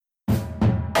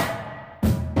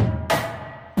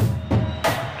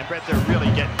bet they're really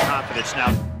getting confidence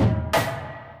now. It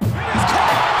is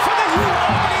caught for the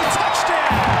opening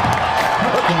touchdown.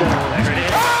 There it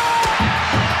is.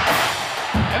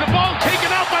 And the ball taken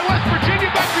out by West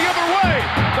Virginia back the other way.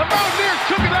 The Mountaineers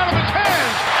took it out of his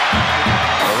hands.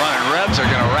 The Running Rebs are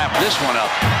going to wrap this one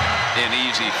up in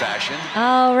easy fashion.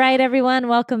 All right, everyone.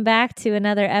 Welcome back to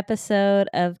another episode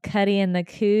of Cuddy and the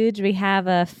Cooge. We have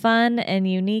a fun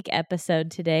and unique episode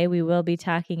today. We will be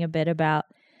talking a bit about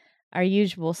our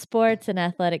usual sports and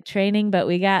athletic training, but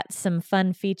we got some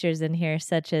fun features in here,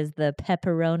 such as the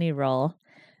pepperoni roll,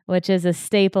 which is a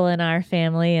staple in our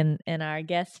family and in our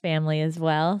guest family as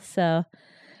well. So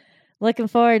looking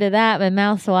forward to that. My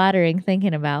mouth's watering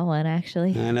thinking about one,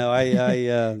 actually. I know.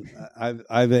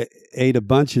 I've ate a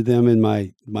bunch of them in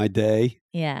my day.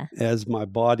 Yeah. As my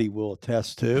body will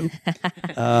attest to.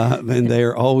 And they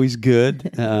are always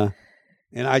good. And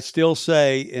I still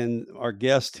say, and our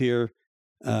guest here,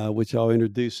 which I'll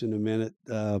introduce in a minute,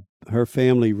 her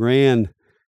family ran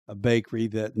a bakery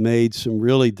that made some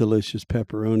really delicious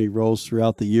pepperoni rolls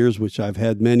throughout the years, which I've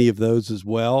had many of those as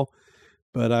well.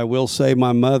 But I will say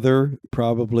my mother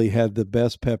probably had the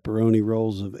best pepperoni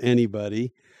rolls of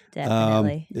anybody.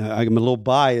 Definitely. I'm a little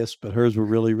biased, but hers were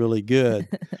really, really good.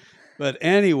 But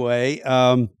anyway,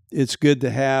 it's good to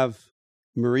have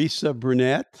Marisa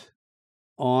Brunette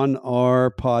on our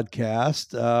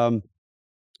podcast.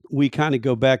 We kind of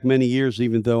go back many years,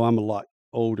 even though I'm a lot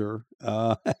older.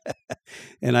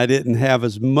 And I didn't have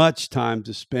as much time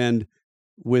to spend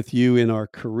with you in our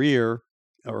career,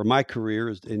 or my career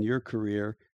is in your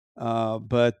career.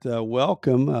 But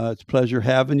welcome. It's a pleasure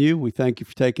having you. We thank you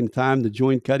for taking time to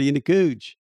join Cuddy and the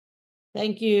Cooge.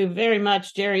 Thank you very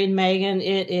much, Jerry and Megan.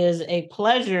 It is a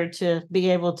pleasure to be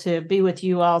able to be with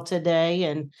you all today.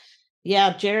 And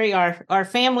yeah, Jerry, our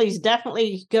families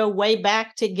definitely go way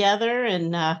back together,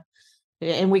 and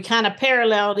we kind of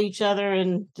paralleled each other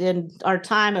in our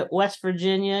time at West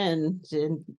Virginia. And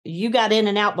you got in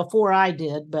and out before I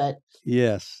did, but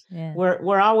yes, Yeah.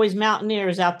 we're always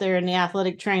mountaineers out there in the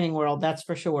athletic training world. That's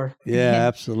for sure. Yeah,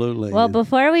 absolutely. Well,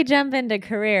 before we jump into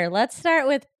career, let's start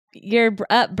with your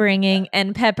upbringing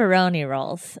and pepperoni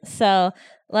rolls. So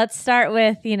let's start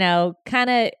with,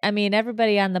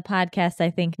 everybody on the podcast, I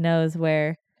think, knows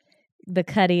where the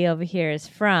Cuddy over here is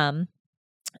from.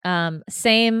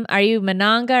 Same. Are you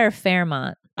Monongah or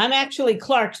Fairmont? I'm actually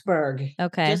Clarksburg.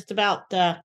 Okay. Just about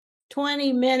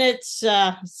 20 minutes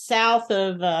south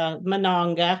of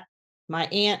Monongah. My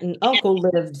aunt and uncle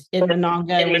lived in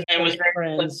Monongah and was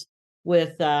friends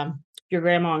with your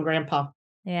grandma and grandpa.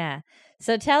 Yeah.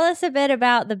 So tell us a bit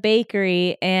about the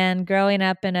bakery and growing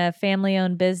up in a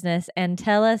family-owned business, and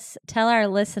tell our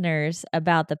listeners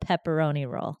about the pepperoni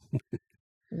roll.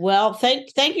 Well,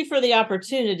 thank you for the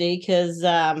opportunity, because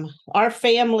our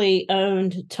family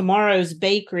owned Tomorrow's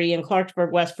Bakery in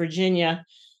Clarksburg, West Virginia,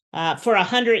 for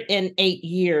 108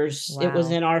 years. Wow. It was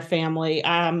in our family.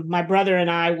 My brother and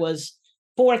I was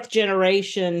fourth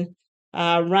generation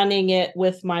running it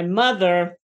with my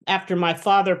mother after my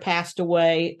father passed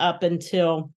away up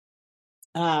until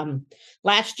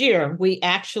last year. We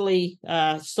actually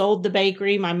sold the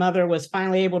bakery. My mother was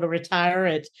finally able to retire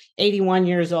at 81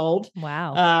 years old.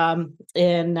 Wow.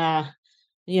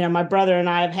 My brother and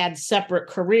I have had separate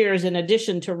careers in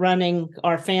addition to running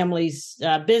our family's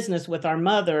business with our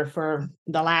mother for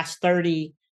the last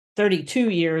 32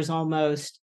 years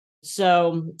almost.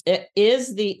 So it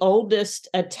is the oldest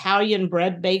Italian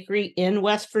bread bakery in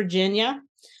West Virginia,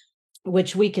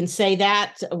 which we can say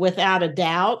that without a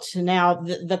doubt. Now,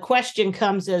 the question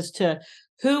comes as to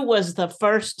who was the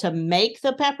first to make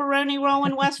the pepperoni roll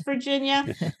in West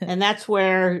Virginia. And that's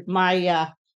where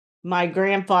my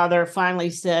grandfather finally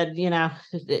said,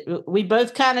 we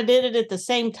both kind of did it at the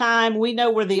same time. We know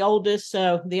we're the oldest,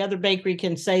 so the other bakery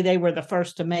can say they were the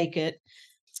first to make it.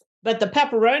 But the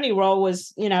pepperoni roll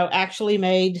was, actually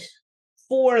made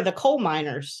for the coal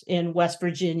miners in West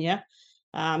Virginia.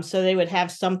 So they would have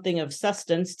something of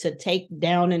sustenance to take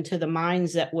down into the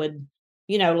mines that would,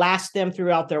 last them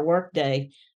throughout their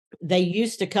workday. They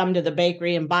used to come to the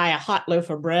bakery and buy a hot loaf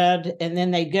of bread, and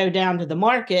then they'd go down to the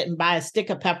market and buy a stick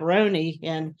of pepperoni.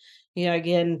 And,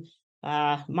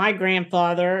 my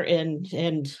grandfather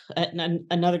and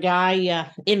another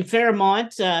guy in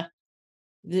Fairmont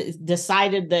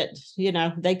decided that,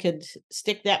 they could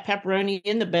stick that pepperoni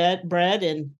in the bread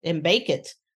and bake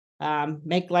it.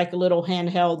 Make like a little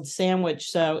handheld sandwich.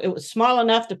 So it was small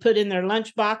enough to put in their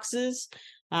lunch boxes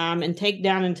and take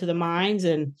down into the mines.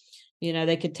 And,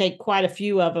 they could take quite a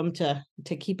few of them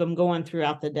to keep them going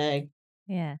throughout the day.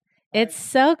 Yeah. It's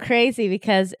so crazy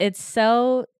because it's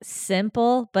so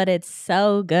simple, but it's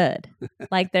so good.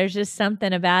 Like there's just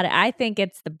something about it. I think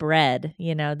it's the bread,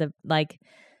 the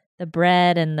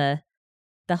bread and the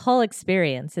whole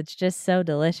experience. It's just so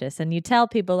delicious. And you tell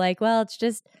people like, well, it's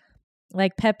just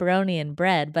like pepperoni and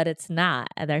bread, but it's not.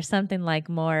 There's something like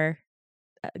more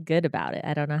good about it.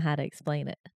 I don't know how to explain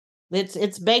it.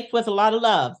 It's baked with a lot of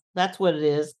love. That's what it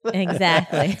is.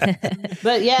 Exactly.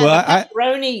 But yeah, Well, the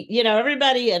pepperoni,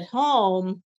 everybody at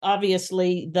home,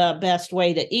 obviously the best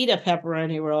way to eat a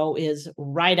pepperoni roll is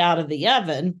right out of the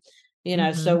oven.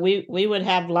 So we would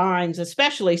have lines,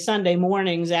 especially Sunday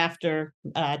mornings after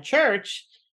church.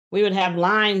 We would have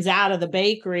lines out of the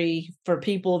bakery for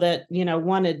people that,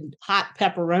 wanted hot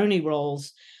pepperoni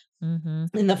rolls.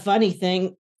 And the funny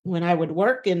thing, when I would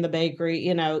work in the bakery,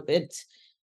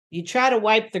 you try to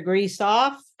wipe the grease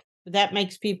off, that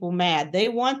makes people mad. They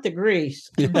want the grease.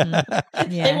 They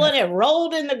want it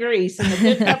rolled in the grease, and the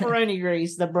good pepperoni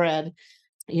grease, the bread.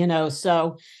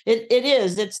 So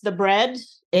it's the bread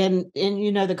and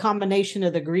the combination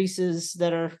of the greases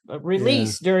that are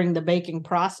released during the baking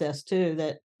process too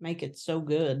that make it so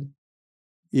good.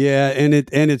 Yeah, and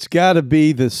it's got to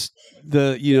be the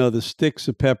sticks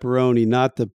of pepperoni,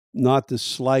 not the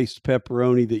sliced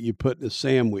pepperoni that you put in a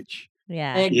sandwich.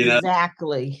 Yeah,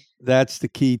 exactly. That's the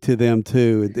key to them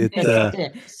too.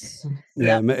 Sticks.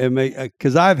 Yeah,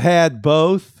 because I've had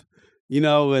both.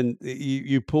 And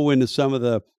you pull into some of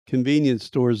the convenience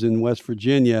stores in West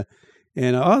Virginia,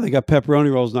 and they got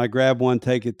pepperoni rolls, and I grab one,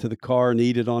 take it to the car, and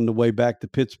eat it on the way back to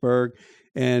Pittsburgh.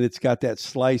 And it's got that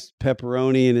sliced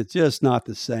pepperoni, and it's just not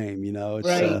the same, It's,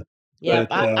 right.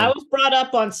 I was brought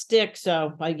up on stick,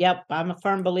 so I'm a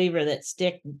firm believer that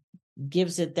stick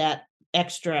gives it that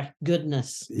extra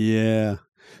goodness. Yeah.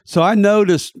 So I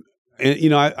noticed,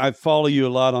 and I follow you a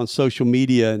lot on social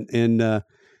media, and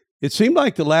it seemed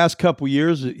like the last couple of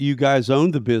years that you guys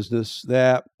owned the business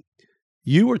that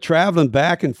you were traveling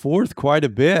back and forth quite a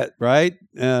bit, right?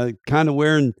 Kind of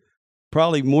wearing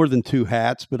probably more than two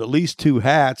hats, but at least two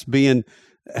hats, being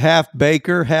half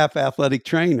baker, half athletic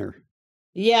trainer.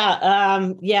 Yeah,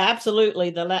 absolutely.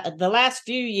 The last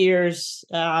few years,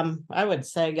 I would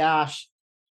say, gosh,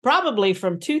 probably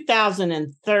from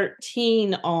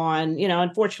 2013 on,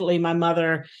 unfortunately, my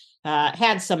mother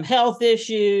had some health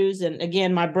issues. And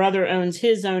again, my brother owns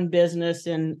his own business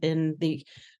in the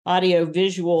audio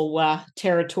visual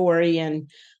territory in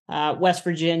West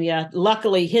Virginia.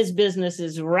 Luckily, his business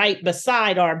is right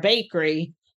beside our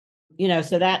bakery,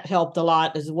 so that helped a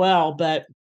lot as well. But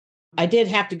I did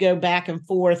have to go back and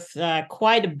forth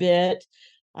quite a bit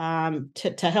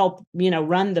to help,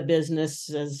 run the business,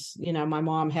 as, my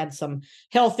mom had some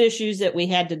health issues that we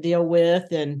had to deal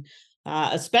with. And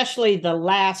especially the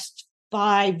last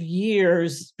 5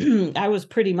 years, I was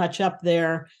pretty much up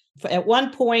there. At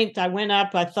one point, I went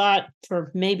up, I thought,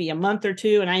 for maybe a month or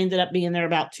two, and I ended up being there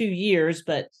about 2 years.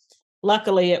 But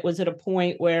luckily, it was at a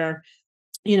point where,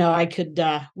 I could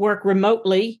work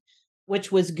remotely,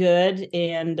 which was good.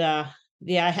 And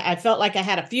I felt like I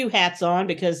had a few hats on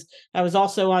because I was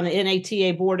also on the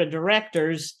NATA board of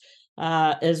directors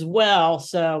as well.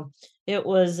 So it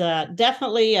was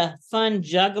definitely a fun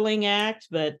juggling act,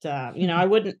 but I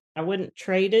wouldn't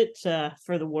trade it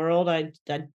for the world. I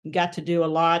got to do a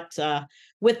lot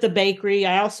with the bakery.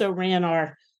 I also ran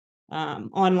our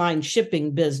online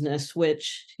shipping business,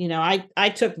 which,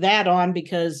 I took that on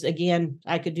because, again,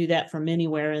 I could do that from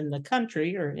anywhere in the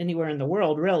country or anywhere in the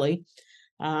world, really.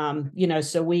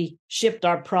 So we shipped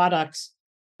our products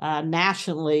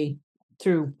nationally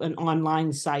through an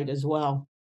online site as well.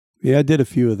 Yeah, I did a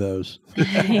few of those.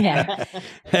 Yeah.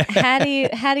 How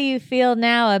do you feel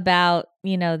now about,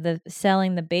 the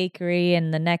selling the bakery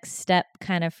and the next step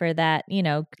kind of for that,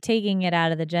 taking it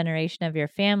out of the generation of your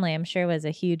family? I'm sure was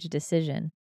a huge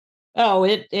decision. Oh,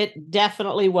 it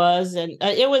definitely was. And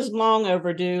it was long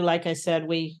overdue. Like I said,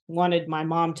 we wanted my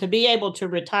mom to be able to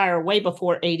retire way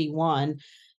before 81.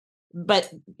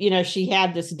 But, she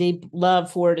had this deep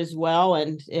love for it as well.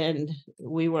 And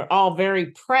we were all very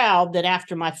proud that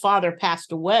after my father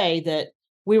passed away, that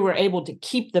we were able to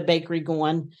keep the bakery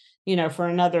going, for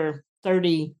another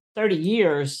 30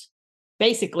 years,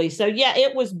 basically. So, yeah,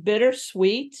 it was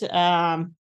bittersweet.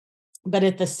 But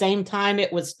at the same time,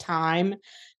 it was time.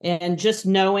 And just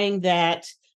knowing that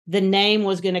the name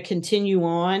was going to continue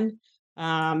on,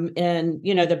 and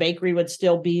the bakery would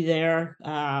still be there.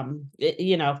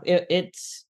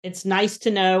 It's nice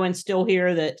to know and still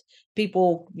hear that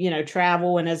people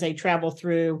travel, and as they travel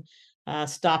through,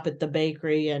 stop at the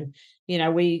bakery. And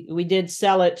we did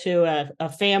sell it to a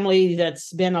family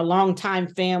that's been a long time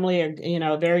family,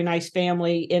 a very nice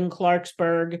family in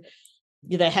Clarksburg.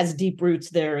 that has deep roots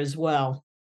there as well.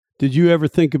 Did you ever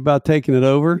think about taking it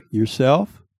over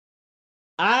yourself?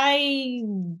 I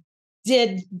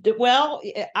did. Well,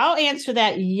 I'll answer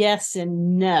that yes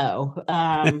and no.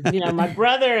 My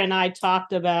brother and I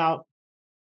talked about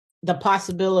the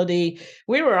possibility.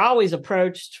 We were always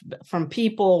approached from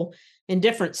people in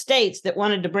different states that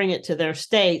wanted to bring it to their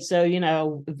state. So,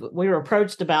 we were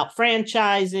approached about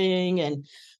franchising and,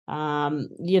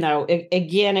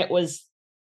 again, it was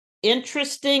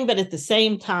interesting, but at the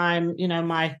same time,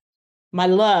 my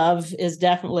love is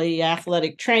definitely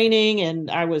athletic training,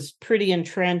 and I was pretty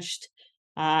entrenched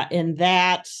in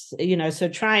that, so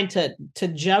trying to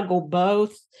juggle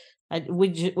both.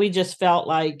 We just felt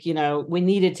like, we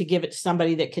needed to give it to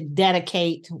somebody that could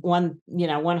dedicate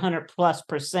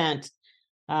 100+%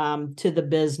 to the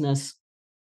business.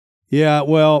 Yeah,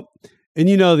 well, and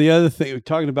the other thing,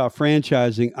 talking about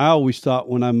franchising, I always thought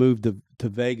when I moved to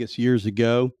Vegas years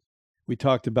ago, we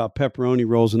talked about pepperoni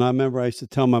rolls, and I remember I used to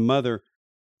tell my mother,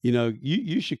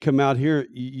 you should come out here.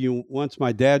 Once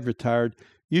my dad retired,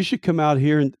 you should come out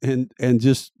here and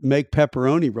just make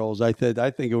pepperoni rolls. I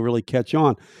think it'll really catch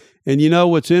on.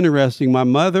 And what's interesting, my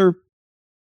mother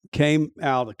came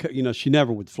out, she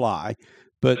never would fly,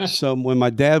 but so when my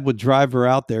dad would drive her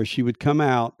out there, she would come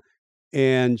out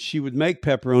and she would make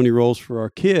pepperoni rolls for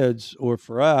our kids or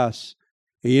for us,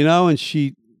 and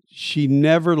she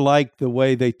never liked the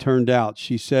way they turned out.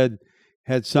 She said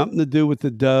had something to do with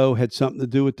the dough, had something to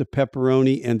do with the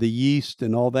pepperoni and the yeast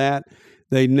and all that.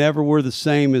 They never were the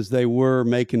same as they were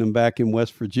making them back in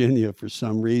West Virginia for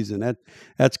some reason.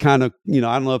 That's kind of, I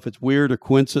don't know if it's weird or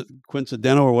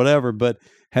coincidental or whatever, but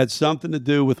had something to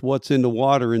do with what's in the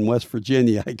water in West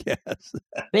Virginia, I guess.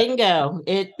 Bingo.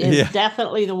 It is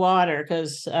definitely the water,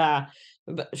 because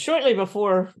shortly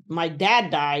before my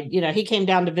dad died, he came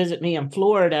down to visit me in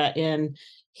Florida, and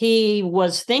he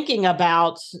was thinking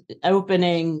about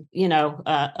opening,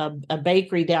 a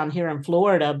bakery down here in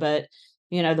Florida. But,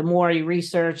 the more he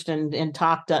researched and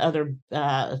talked to other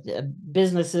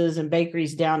businesses and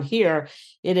bakeries down here,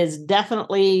 it is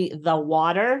definitely the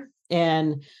water.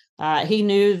 And he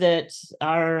knew that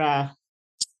our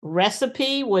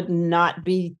recipe would not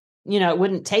be, it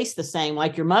wouldn't taste the same,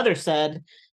 like your mother said,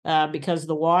 because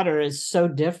the water is so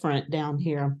different down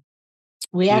here.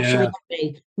 We actually have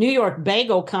a New York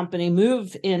bagel company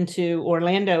move into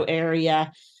Orlando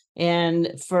area,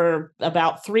 and for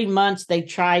about 3 months they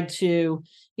tried to,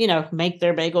 make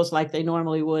their bagels like they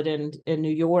normally would in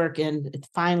New York, and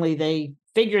finally they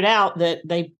figured out that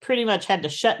they pretty much had to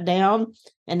shut down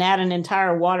and add an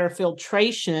entire water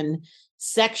filtration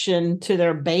section to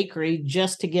their bakery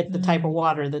just to get the type of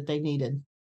water that they needed.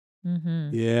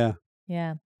 Mm-hmm.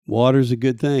 Yeah. Water's a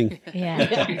good thing.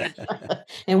 Yeah.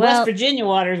 And West Virginia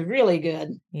water is really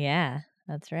good. Yeah,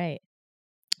 that's right.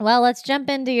 Well, let's jump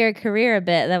into your career a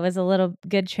bit. That was a little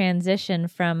good transition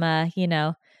from,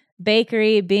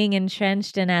 bakery, being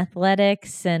entrenched in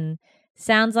athletics, and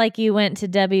sounds like you went to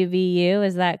WVU.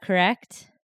 Is that correct?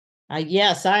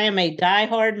 Yes, I am a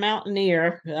diehard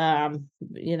Mountaineer. I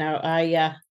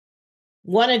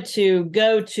wanted to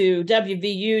go to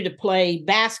WVU to play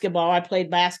basketball. I played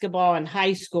basketball in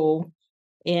high school,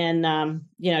 and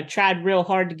tried real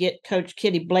hard to get Coach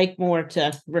Kitty Blakemore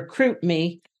to recruit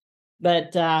me,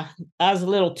 but I was a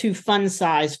little too fun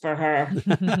size for her.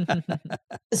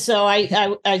 So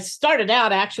I started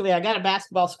out, actually, I got a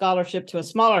basketball scholarship to a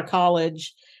smaller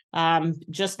college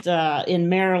just in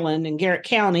Maryland, in Garrett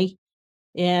County.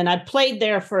 And I played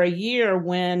there for a year.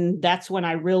 That's when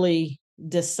I really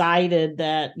decided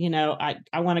that,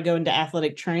 I want to go into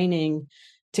athletic training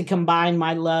to combine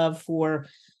my love for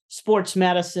sports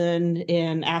medicine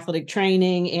and athletic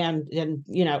training and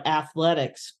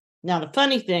athletics. Now, the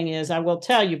funny thing is, I will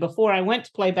tell you, before I went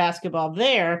to play basketball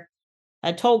there,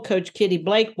 I told Coach Kitty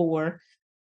Blakemore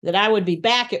that I would be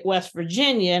back at West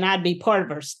Virginia and I'd be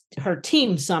part of her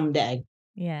team someday.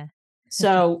 Yeah.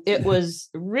 So it was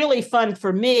really fun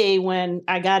for me when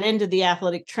I got into the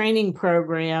athletic training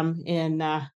program. And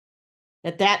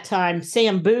at that time,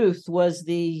 Sam Booth was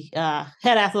the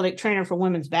head athletic trainer for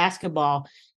women's basketball.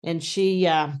 And she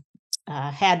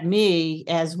had me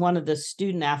as one of the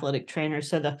student athletic trainers.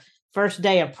 So the first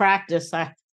day of practice,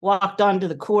 I walked onto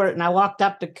the court and I walked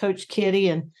up to Coach Kitty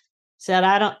and said,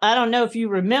 I don't know if you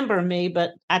remember me,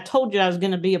 but I told you I was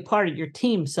going to be a part of your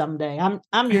team someday.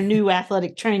 I'm your new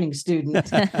athletic training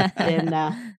student.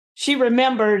 And she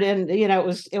remembered, and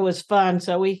it was fun.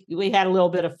 So we had a little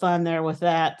bit of fun there with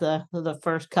that the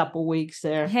first couple weeks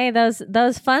there. Hey,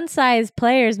 those fun size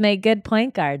players make good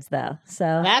point guards, though.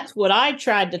 So that's what I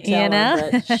tried to tell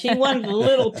her, but she wanted a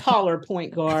little taller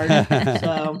point guard.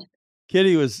 So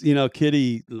Kitty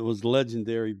was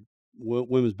legendary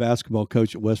women's basketball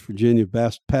coach at West Virginia.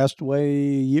 Passed away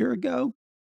a year ago,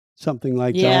 something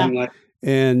like Yeah. that.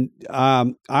 And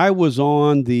I was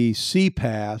on the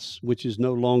CPAS, which is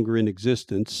no longer in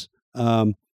existence,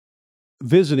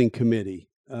 visiting committee.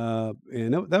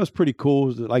 And that was pretty cool. It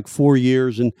was like 4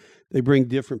 years, and they bring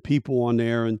different people on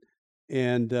there,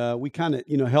 and we kind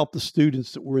of help the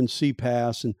students that were in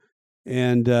CPAS,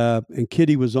 and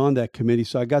Kitty was on that committee,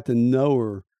 so I got to know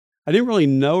her. I didn't really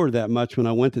know her that much when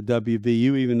I went to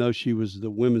WVU, even though she was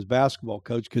the women's basketball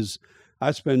coach, because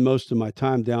I spend most of my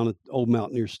time down at Old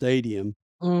Mountaineer Stadium,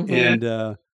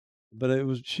 and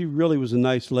but she really was a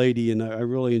nice lady, and I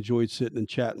really enjoyed sitting and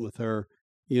chatting with her,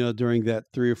 during that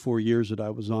 3 or 4 years that I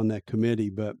was on that committee.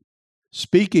 But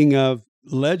speaking of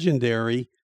legendary,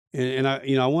 and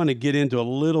I want to get into a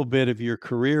little bit of your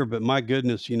career, but my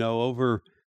goodness, over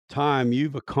time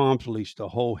you've accomplished a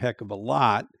whole heck of a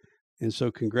lot, and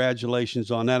so congratulations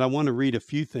on that. I want to read a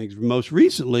few things. Most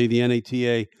recently, the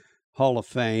NATA Hall of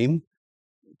Fame.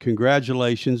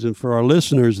 Congratulations. And for our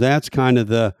listeners, that's kind of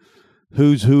the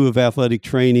who's who of athletic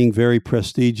training, very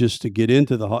prestigious to get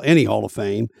into any Hall of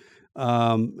Fame.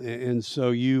 And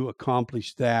so you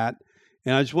accomplished that.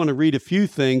 And I just want to read a few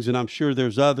things, and I'm sure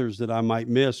there's others that I might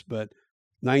miss, but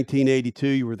 1982,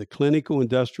 you were the Clinical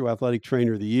Industrial Athletic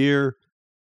Trainer of the Year.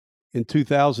 In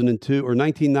 2002, or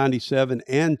 1997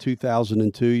 and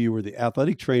 2002, you were the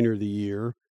Athletic Trainer of the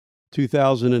Year.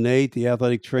 2008, the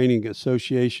Athletic Training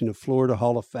Association of Florida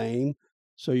Hall of Fame.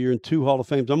 So you're in 2 Hall of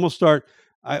Fames. I'm going to start.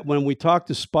 When we talk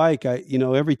to Spike,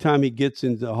 every time he gets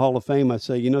into the Hall of Fame, I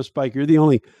say, Spike, you're the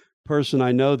only person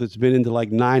I know that's been into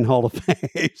like 9 Hall of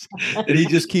Fames. And he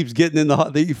just keeps getting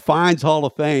he finds Hall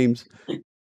of Fames.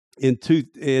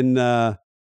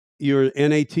 Your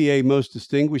NATA Most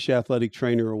Distinguished Athletic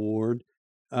Trainer Award.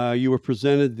 You were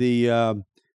presented the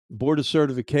Board of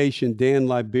Certification Dan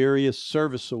Liberius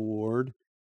Service Award.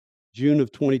 June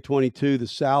of 2022, the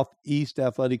Southeast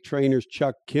Athletic Trainers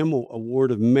Chuck Kimmel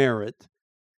Award of Merit.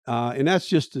 And that's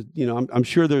just, I'm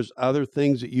sure there's other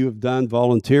things that you have done,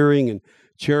 volunteering and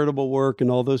charitable work and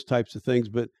all those types of things,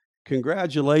 but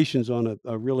congratulations on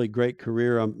a really great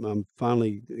career. I'm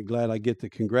finally glad I get to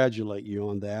congratulate you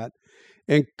on that.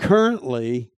 And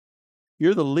currently,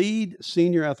 you're the lead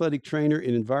senior athletic trainer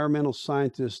and environmental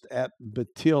scientist at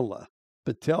Battelle.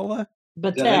 Battelle.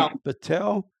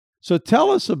 Battelle. So tell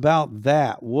us about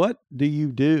that. What do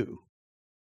you do?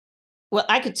 Well,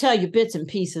 I could tell you bits and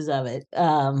pieces of it.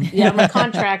 I'm a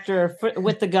contractor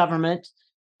with the government.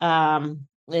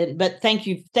 But thank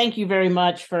you very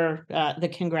much for the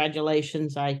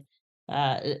congratulations. I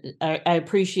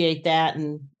appreciate that,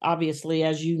 and obviously,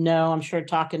 as you know, I'm sure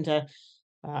talking to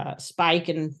Spike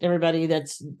and everybody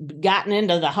that's gotten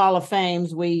into the Hall of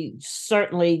Fames, we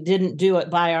certainly didn't do it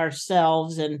by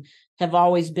ourselves, and have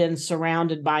always been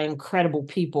surrounded by incredible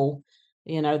people,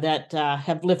 that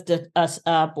have lifted us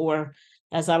up, or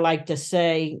as I like to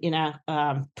say,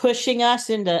 pushing us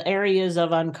into areas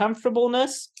of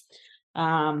uncomfortableness.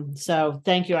 So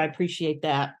thank you. I appreciate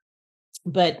that.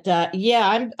 But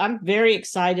I'm very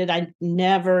excited. I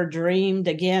never dreamed.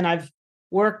 Again, I've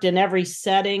worked in every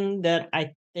setting that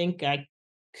I think I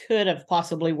could have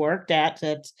possibly worked at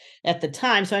the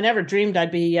time. So I never dreamed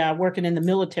I'd be working in the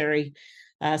military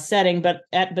setting. But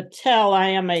at Battelle, I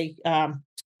am a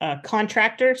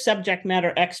contractor, subject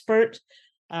matter expert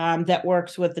that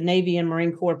works with the Navy and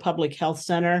Marine Corps Public Health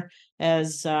Center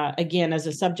as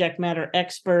a subject matter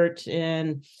expert.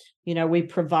 And, we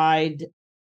provide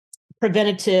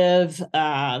preventative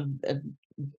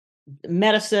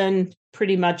medicine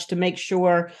pretty much to make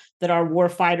sure that our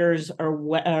warfighters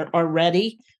are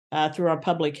ready through our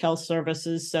public health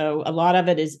services. So a lot of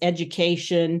it is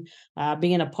education,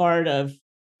 being a part of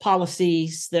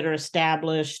policies that are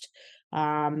established,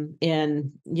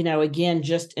 and, again,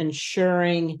 just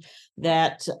ensuring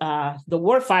that the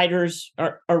warfighters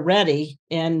are ready,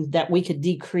 and that we could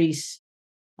decrease,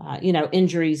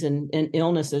 injuries and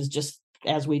illnesses, just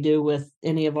as we do with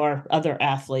any of our other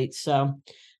athletes. So,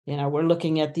 we're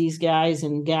looking at these guys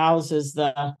and gals as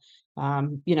the,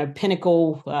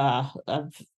 pinnacle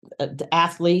of the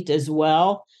athlete as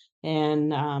well.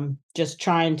 And just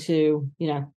trying to,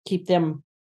 keep them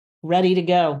ready to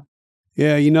go.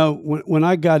 Yeah. When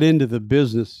I got into the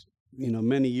business,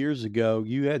 many years ago,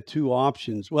 you had 2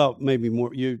 options. Well, maybe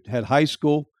more. You had high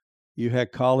school, you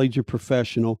had college or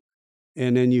professional,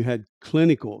 and then you had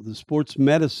clinical. The sports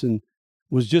medicine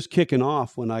was just kicking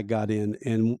off when I got in.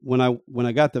 And when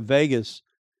I got to Vegas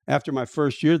after my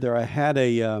first year there, I had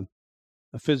a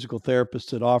physical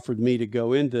therapist that offered me to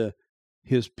go into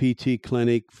his PT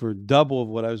clinic for double of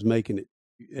what I was making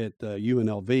at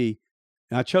UNLV.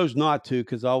 And I chose not to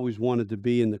because I always wanted to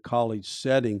be in the college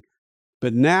setting.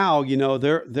 But now,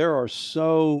 there are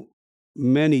so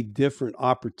many different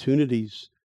opportunities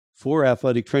for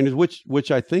athletic trainers,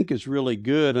 which I think is really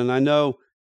good. And I know,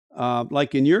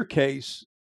 like in your case,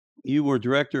 you were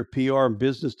director of PR and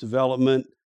business development,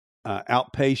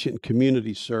 outpatient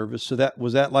community service. So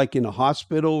that like in a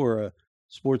hospital or a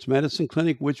sports medicine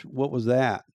clinic? What was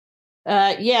that?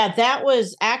 Yeah, that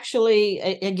was actually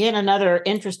again another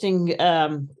interesting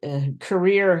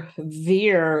career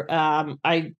veer.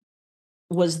 I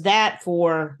was that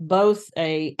for both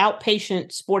a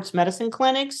outpatient sports medicine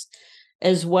clinics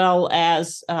as well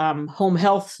as home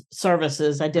health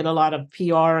services. I did a lot of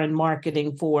PR and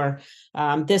marketing for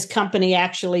this company.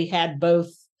 Actually had both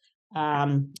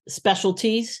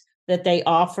specialties that they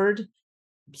offered.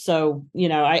 So,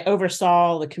 I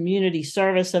oversaw the community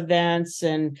service events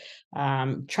and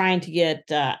trying to get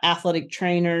athletic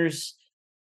trainers,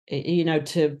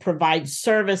 to provide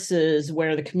services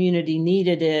where the community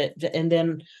needed it. And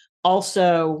then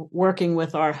also working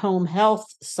with our home health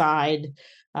side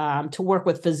to work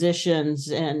with physicians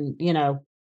and,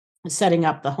 setting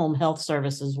up the home health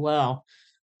service as well.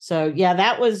 So, yeah,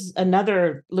 that was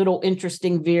another little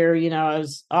interesting veer. I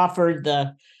was offered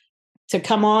to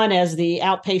come on as the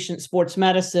outpatient sports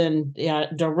medicine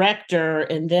director.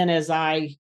 And then as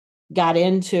I got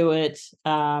into it,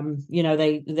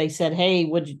 they said, "Hey,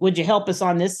 would you help us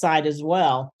on this side as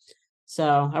well?"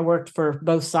 So I worked for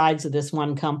both sides of this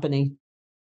one company.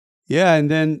 Yeah, and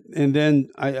then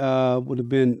I would have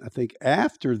been, I think,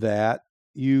 after that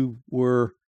you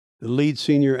were the lead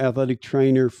senior athletic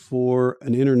trainer for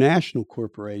an international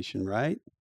corporation, right?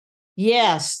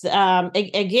 Yes.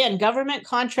 Again, government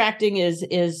contracting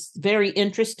is very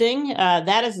interesting.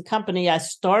 That is the company I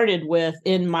started with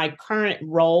in my current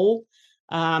role.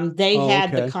 They Oh,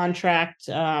 had the okay. contract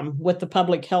with the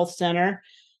Public Health Center.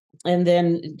 And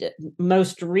then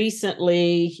most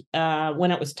recently, when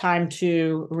it was time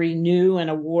to renew and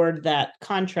award that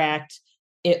contract,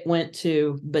 it went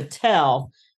to Battelle.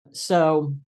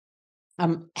 So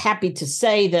I'm happy to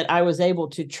say that I was able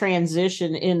to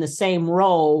transition in the same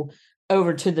role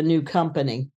over to the new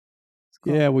company.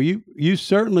 Cool. Yeah, well, you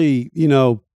certainly,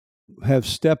 have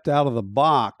stepped out of the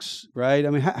box, right? I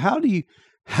mean, how do you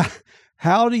how,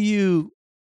 how do you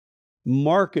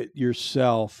market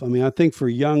yourself? I mean, I think for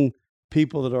young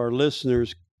people that are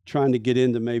listeners trying to get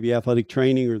into maybe athletic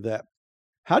training or that,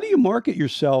 how do you market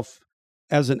yourself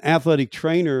as an athletic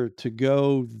trainer to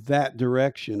go that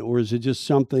direction? Or is it just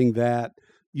something that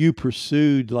you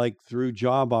pursued like through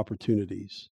job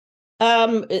opportunities?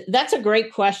 That's a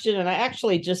great question. And I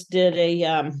actually just did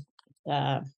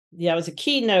it was a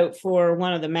keynote for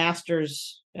one of the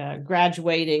master's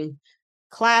graduating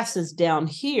classes down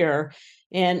here.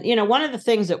 And, one of the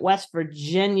things that West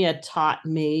Virginia taught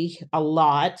me a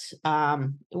lot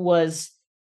was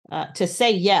to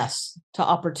say yes to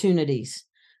opportunities,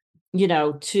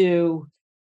 to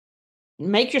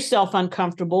make yourself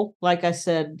uncomfortable, like I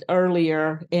said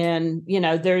earlier. And,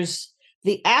 there's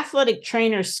the athletic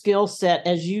trainer skill set,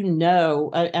 as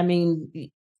I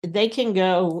mean, they can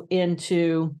go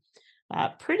into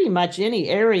pretty much any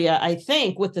area, I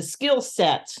think, with the skill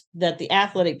sets that the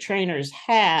athletic trainers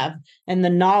have and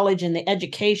the knowledge and the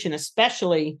education,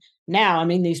 especially now. I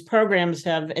mean, these programs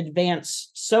have advanced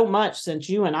so much since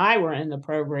you and I were in the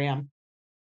program.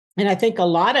 And I think a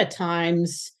lot of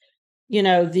times,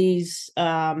 these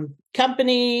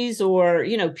companies or,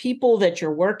 people that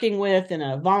you're working with in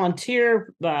a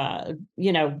volunteer,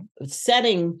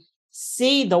 setting,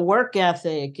 see the work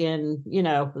ethic and,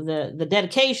 the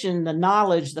dedication, the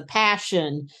knowledge, the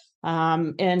passion.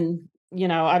 And,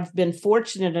 I've been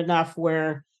fortunate enough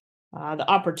where the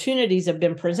opportunities have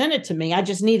been presented to me. I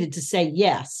just needed to say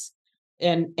yes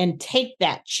and take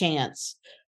that chance.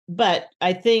 But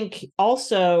I think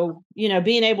also,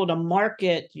 being able to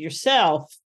market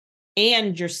yourself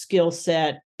and your skill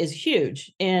set is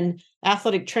huge. And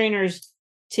athletic trainers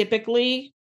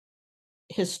typically,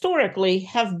 historically,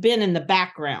 have been in the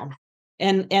background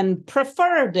and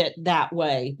preferred it that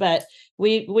way. But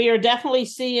we are definitely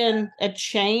seeing a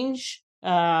change,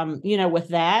 with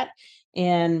that.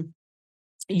 And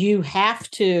you have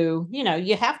to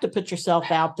put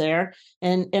yourself out there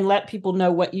and let people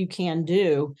know what you can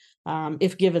do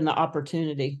if given the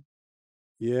opportunity.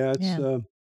 Yeah, it's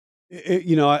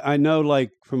Yeah. I know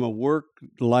like from a work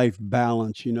life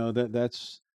balance,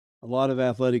 that's a lot of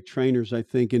athletic trainers, I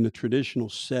think, in the traditional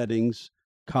settings,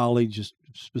 colleges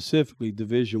specifically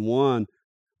Division One,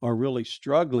 are really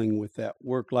struggling with that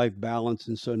work life balance,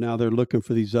 and so now they're looking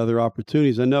for these other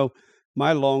opportunities. I know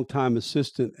my longtime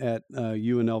assistant at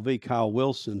UNLV, Kyle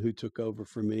Wilson, who took over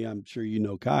for me, I'm sure you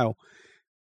know Kyle.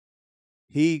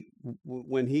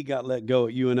 When he got let go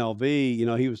at UNLV,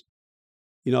 he was,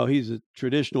 he's a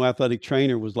traditional athletic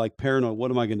trainer, was like paranoid.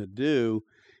 What am I going to do?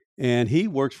 And he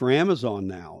works for Amazon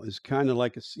now. Is kind of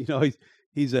like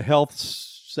he's a health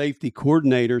safety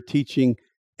coordinator,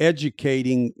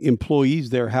 educating employees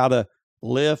there how to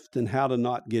lift and how to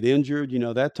not get injured,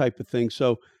 that type of thing.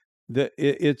 So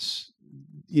it's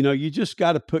you just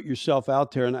got to put yourself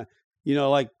out there. And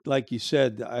like you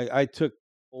said, I took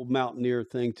old mountaineer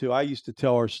thing too. I used to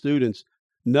tell our students,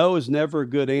 no is never a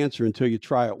good answer until you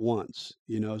try it once.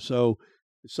 So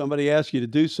if somebody asks you to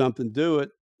do something, do it.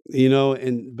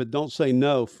 But don't say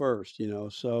no first.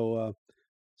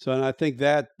 And I think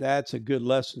that's a good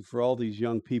lesson for all these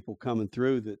young people coming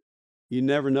through, that you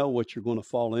never know what you're going to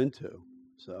fall into.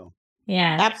 So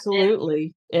Yeah,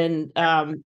 absolutely. And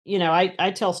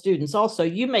I tell students also,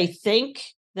 you may think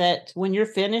that when you're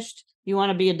finished, you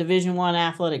want to be a Division I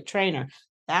athletic trainer.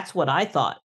 That's what I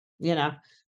thought.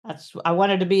 I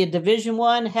wanted to be a Division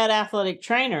I head athletic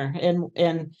trainer,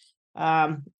 and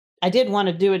I did want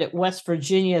to do it at West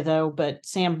Virginia, though, but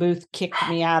Sam Booth kicked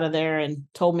me out of there and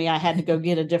told me I had to go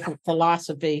get a different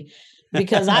philosophy,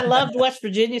 because I loved West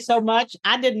Virginia so much.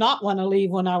 I did not want to leave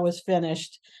when I was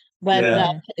finished.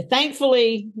 But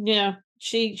thankfully,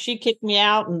 she kicked me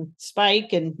out, and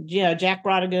Spike and, Jack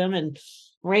Brodigan and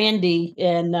Randy.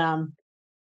 And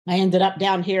I ended up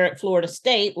down here at Florida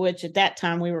State, which at that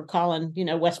time we were calling,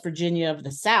 West Virginia of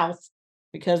the South,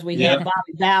 because we had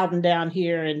Bobby Bowden down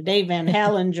here and Dave Van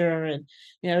Hellinger, and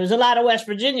there's a lot of West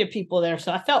Virginia people there,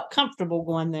 so I felt comfortable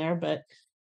going there. But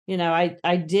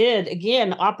I did,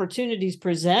 again, opportunities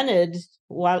presented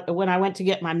when I went to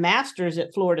get my master's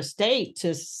at Florida State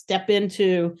to step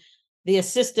into the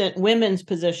assistant women's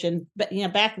position. But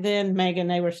back then, Megan,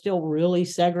 they were still really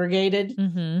segregated,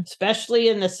 especially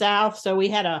in the South. So we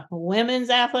had a women's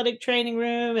athletic training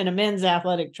room and a men's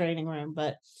athletic training room.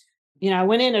 But I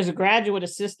went in as a graduate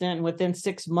assistant, and within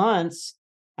 6 months,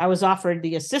 I was offered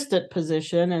the assistant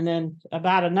position. And then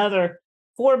about another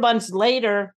 4 months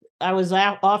later, I was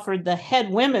offered the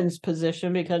head women's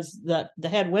position, because the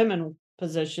head women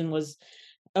position was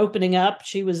opening up.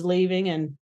 She was leaving,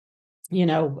 and,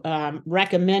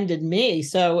 recommended me.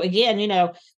 So again,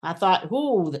 I thought,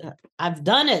 ooh, I've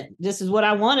done it. This is what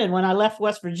I wanted when I left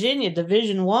West Virginia,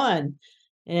 Division I.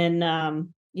 And,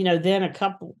 then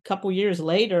a couple years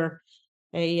later,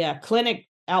 a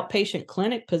outpatient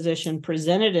clinic position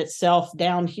presented itself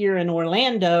down here in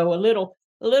Orlando, a little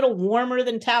warmer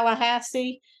than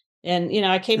Tallahassee. And,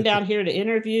 I came down here to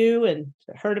interview and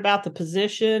heard about the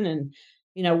position, and,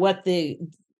 what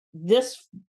this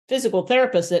physical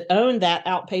therapist that owned that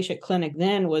outpatient clinic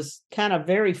then was kind of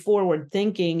very forward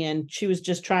thinking. And she was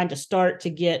just trying to start to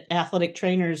get athletic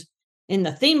trainers in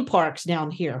the theme parks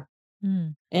down here.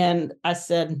 And I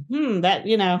said,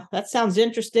 that sounds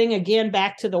interesting. Again,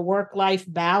 back to the work-life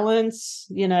balance,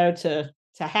 to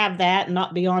have that and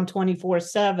not be on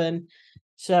 24/7.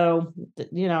 So,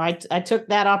 I took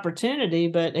that opportunity.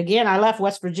 But again, I left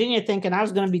West Virginia thinking I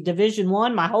was going to be Division I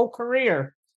my whole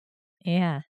career.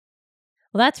 Yeah.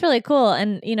 Well, that's really cool.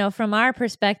 And, from our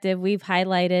perspective, we've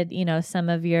highlighted, some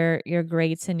of your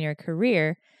greats in your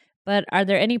career. But are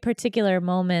there any particular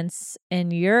moments in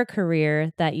your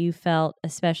career that you felt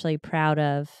especially proud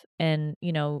of, and,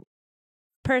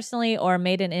 personally, or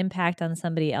made an impact on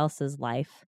somebody else's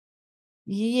life?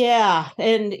 Yeah.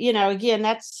 And, again,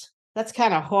 that's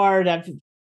kind of hard.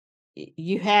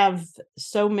 You have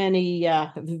so many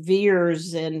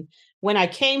veers. And when I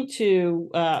came to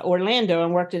Orlando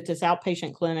and worked at this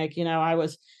outpatient clinic, I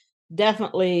was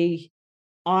definitely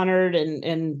honored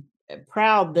and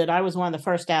proud that I was one of the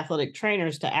first athletic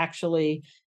trainers to actually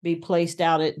be placed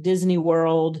out at Disney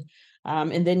World.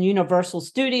 And then Universal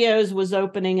Studios was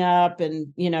opening up,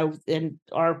 and, and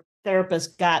our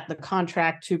therapist got the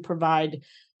contract to provide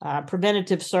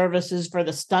preventative services for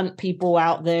the stunt people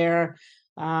out there,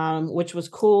 which was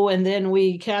cool. And then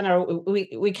we kind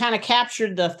of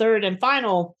captured the third and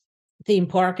final theme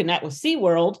park, and that was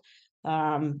SeaWorld.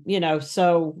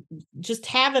 So just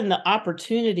having the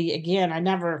opportunity, again, I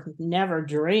never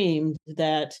dreamed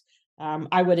that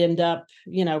I would end up,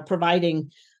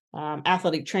 providing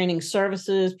athletic training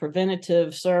services,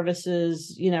 preventative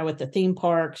services, at the theme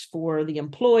parks for the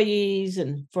employees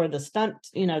and for the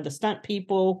stunt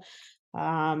people.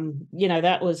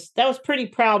 That was pretty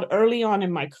proud early on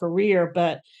in my career.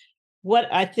 But what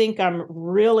I think I'm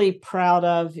really proud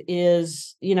of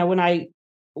is, when I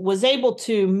was able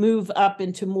to move up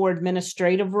into more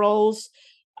administrative roles,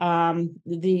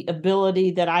 the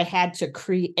ability that I had to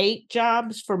create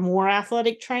jobs for more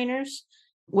athletic trainers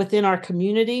within our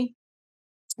community,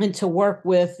 and to work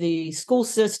with the school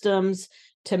systems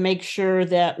to make sure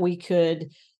that we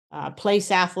could place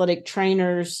athletic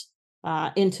trainers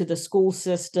into the school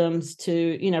systems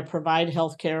to, provide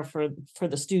healthcare for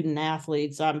the student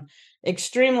athletes. I'm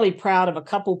extremely proud of a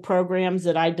couple programs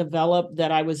that I developed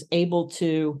that I was able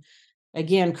to,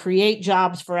 again, create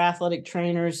jobs for athletic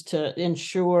trainers to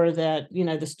ensure that,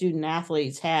 the student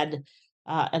athletes had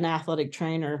an athletic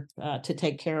trainer to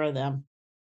take care of them.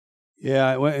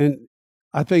 Yeah, and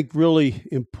I think really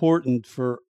important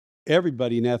for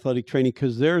everybody in athletic training,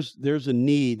 because there's a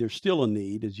need. There's still a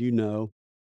need, as you know,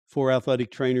 for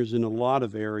athletic trainers in a lot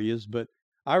of areas. But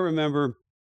I remember,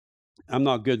 I'm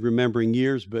not good remembering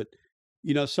years, but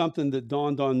something that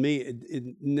dawned on me,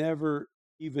 it never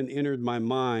even entered my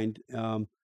mind.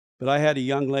 But I had a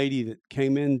young lady that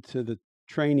came into the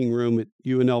training room at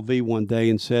UNLV one day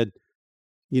and said,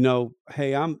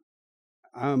 hey,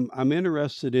 I'm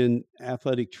interested in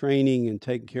athletic training and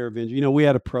taking care of injury. We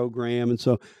had a program, and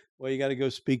so, well, you got to go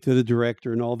speak to the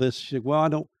director and all this. She said, well, I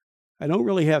don't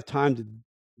really have time to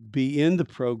be in the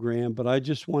program, but I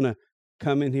just want to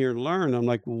come in here and learn. I'm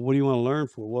like, well, what do you want to learn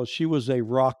for? Well, she was a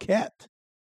Rockette,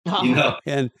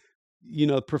 and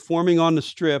performing on the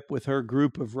strip with her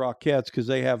group of Rockettes, because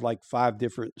they have like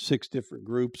 6 different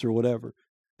groups or whatever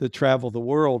that travel the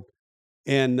world,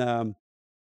 and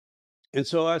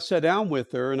so I sat down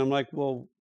with her, and I'm like, well,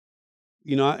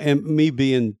 and me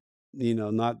being,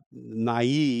 not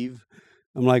naive,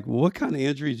 I'm like, well, what kind of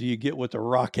injuries do you get with a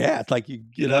Rockette? Like, you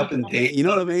get up and dance, you know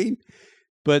what I mean?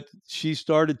 But she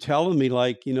started telling me,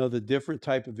 like, the different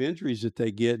type of injuries that they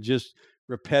get, just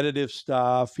repetitive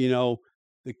stuff, the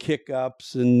kick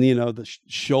ups and, the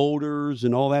shoulders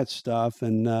and all that stuff.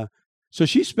 And so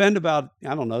she spent about,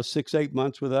 I don't know, 6-8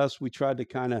 months with us. We tried to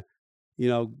kind of,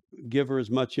 give her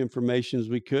as much information as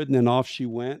we could. And then off she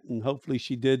went. And hopefully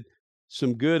she did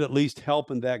some good, at least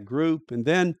helping that group. And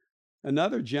then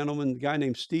another gentleman, a guy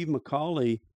named Steve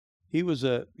McCauley, he was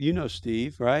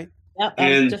Steve, right? Yep,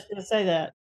 I was just going to say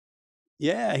that.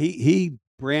 Yeah, he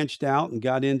branched out and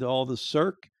got into all the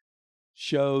Cirque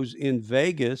shows in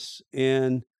Vegas,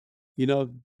 and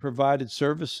provided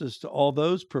services to all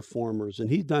those performers. And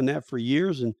he's done that for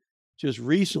years, and just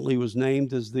recently was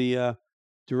named as the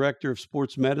director of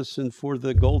sports medicine for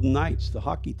the Golden Knights, the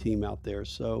hockey team out there.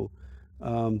 So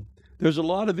there's a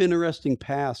lot of interesting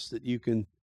paths that you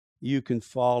can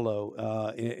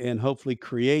follow and hopefully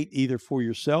create either for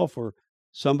yourself or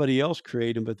somebody else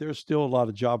create them. But there's still a lot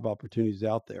of job opportunities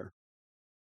out there.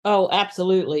 Oh,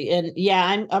 absolutely. And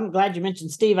yeah, I'm glad you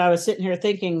mentioned Steve. I was sitting here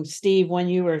thinking, Steve, when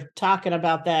you were talking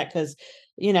about that, because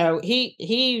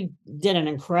he did an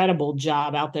incredible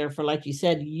job out there for, like you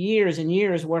said, years and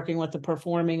years working with the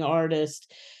performing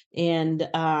artist. And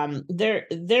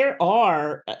there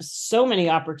are so many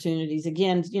opportunities.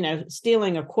 Again,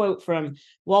 stealing a quote from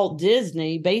Walt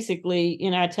Disney, basically,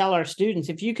 I tell our students,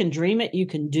 if you can dream it, you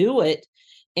can do it.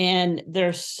 And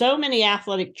there's so many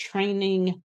athletic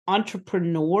training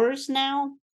entrepreneurs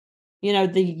now.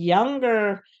 The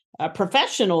younger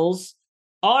professionals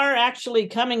are actually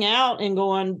coming out and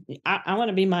going, I want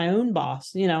to be my own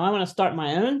boss. I want to start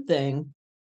my own thing.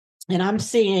 And I'm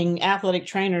seeing athletic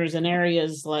trainers in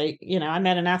areas like, I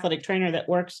met an athletic trainer that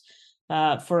works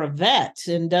for a vet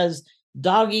and does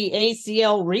doggy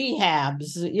ACL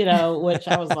rehabs, which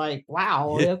I was like,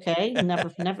 wow, okay, never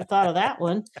thought of that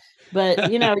one. But,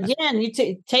 again, you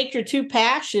take your two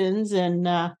passions and,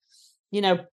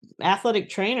 athletic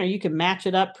trainer, you can match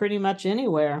it up pretty much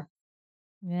anywhere.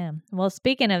 Yeah. Well,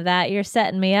 speaking of that, you're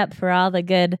setting me up for all the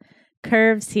good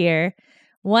curves here.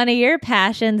 One of your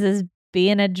passions is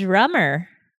being a drummer.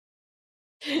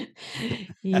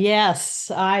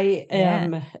 Yes, I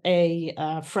am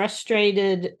a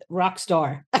frustrated rock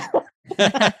star. So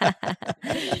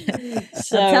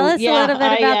tell us a little bit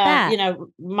about that.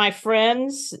 My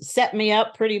friends set me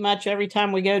up pretty much every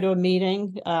time we go to a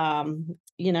meeting. And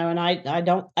I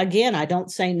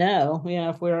don't say no.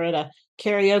 If we're at a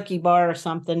karaoke bar or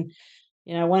something,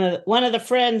 one of the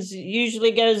friends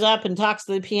usually goes up and talks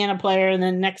to the piano player, and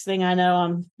then next thing I know,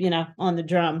 I'm on the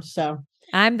drums. So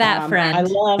I'm that friend. I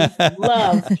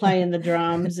love playing the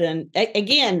drums. And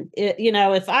again,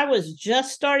 if I was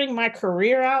just starting my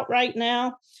career out right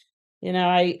now,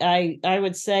 I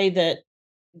would say that,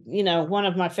 one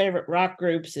of my favorite rock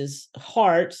groups is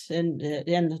Heart and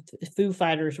the Foo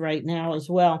Fighters right now as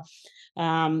well.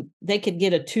 They could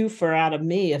get a twofer out of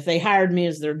me. If they hired me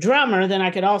as their drummer, then I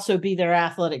could also be their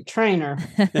athletic trainer.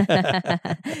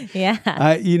 Yeah.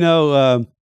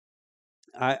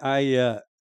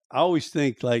 I always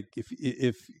think like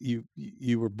if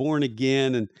you were born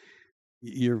again and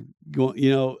you're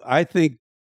going, I think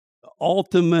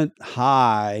ultimate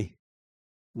high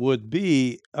would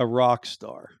be a rock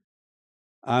star.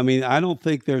 I mean, I don't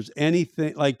think there's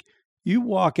anything like you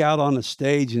walk out on a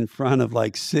stage in front of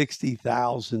like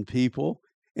 60,000 people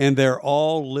and they're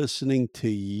all listening to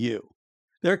you.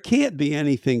 There can't be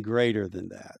anything greater than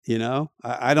that,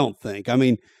 I don't think. I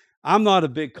mean, I'm not a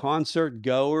big concert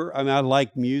goer. I mean, I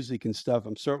like music and stuff.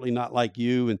 I'm certainly not like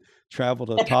you and travel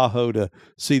to Tahoe to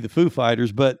see the Foo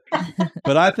Fighters, but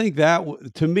I think that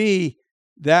to me,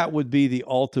 that would be the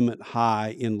ultimate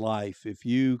high in life. If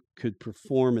you could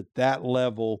perform at that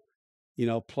level,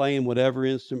 playing whatever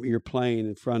instrument you're playing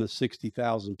in front of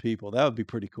 60,000 people, that would be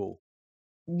pretty cool.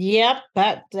 Yep,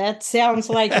 that sounds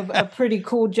like a pretty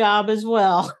cool job as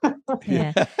well.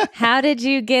 Yeah. How did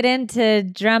you get into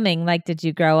drumming? Like, did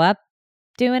you grow up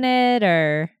doing it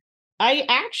or? I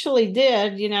actually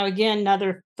did, again,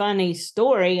 another funny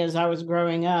story as I was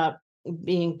growing up,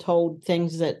 being told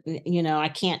things that, I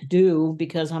can't do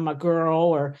because I'm a girl,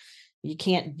 or you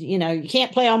can't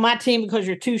play on my team because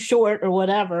you're too short or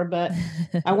whatever. But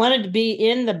I wanted to be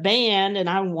in the band and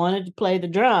I wanted to play the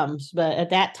drums. But at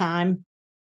that time,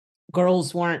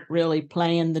 girls weren't really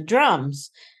playing the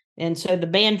drums. And so the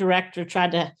band director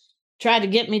tried to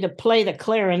get me to play the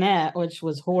clarinet, which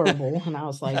was horrible. And I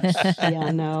was like,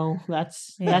 yeah, no,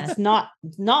 that's not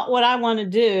what I want to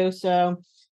do. So,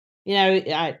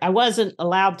 I wasn't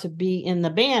allowed to be in the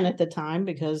band at the time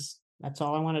because that's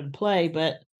all I wanted to play.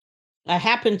 But I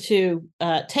happened to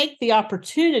take the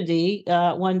opportunity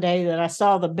one day that I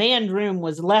saw the band room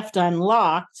was left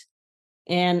unlocked.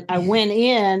 And I went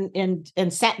in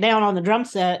and sat down on the drum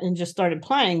set and just started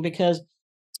playing because,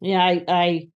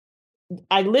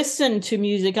 I listen to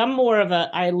music. I'm more of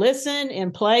I listen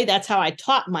and play. That's how I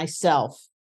taught myself.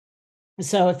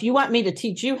 So if you want me to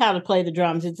teach you how to play the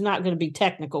drums, it's not going to be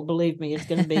technical. Believe me, it's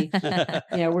going to be,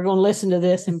 we're going to listen to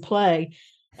this and play.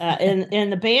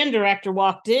 And the band director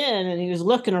walked in and he was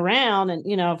looking around.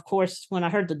 And, of course, when I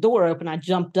heard the door open, I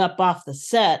jumped up off the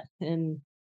set and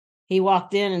he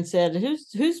walked in and said,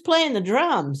 who's playing the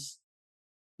drums?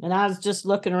 And I was just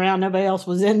looking around. Nobody else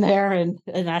was in there. And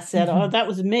I said, oh, that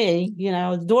was me.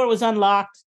 The door was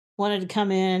unlocked, wanted to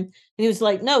come in. And he was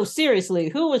like, no, seriously,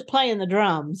 who was playing the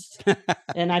drums?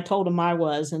 And I told him I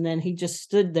was. And then he just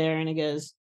stood there and he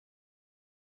goes,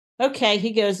 okay.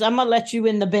 He goes, I'm going to let you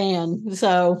in the band.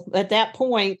 So at that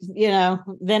point,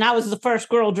 then I was the first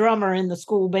girl drummer in the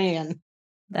school band.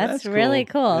 That's really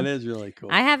cool. It is really cool.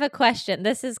 I have a question.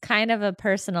 This is kind of a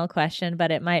personal question,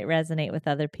 but it might resonate with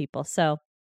other people. So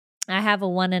I have a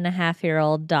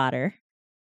 1.5-year-old daughter,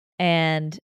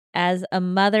 and as a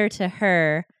mother to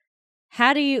her,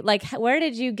 how do you where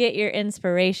did you get your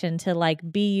inspiration to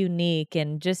be unique,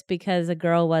 and just because a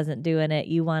girl wasn't doing it,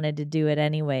 you wanted to do it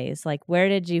anyways? Where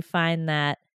did you find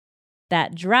that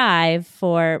drive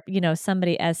for,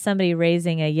 somebody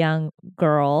raising a young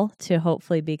girl to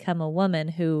hopefully become a woman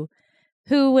who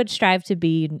would strive to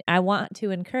be, I want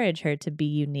to encourage her to be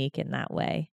unique in that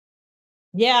way.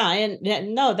 Yeah.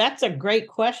 And no, that's a great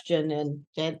question.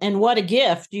 And what a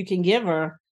gift you can give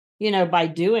her, by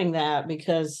doing that,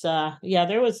 because,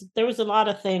 there was a lot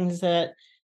of things that,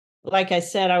 like I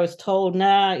said, I was told,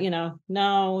 no,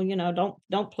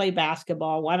 don't play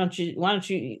basketball. Why don't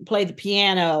you play the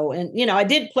piano? And, I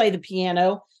did play the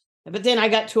piano, but then I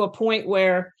got to a point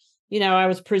where, I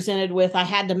was presented with, I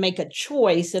had to make a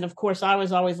choice. And of course I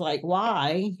was always like,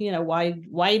 why,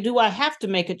 why do I have to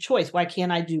make a choice? Why can't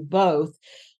I do both?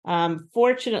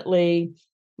 Fortunately,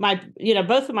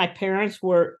 both of my parents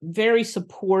were very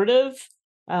supportive.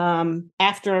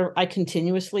 After I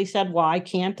continuously said, why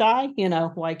can't I?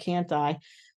 Why can't I?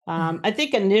 I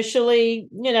think initially,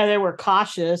 they were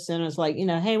cautious and it was like,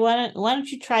 hey, why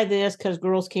don't you try this? Because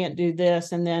girls can't do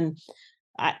this. And then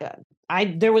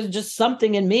there was just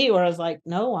something in me where I was like,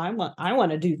 no, I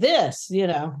want to do this.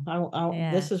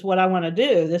 This is what I want to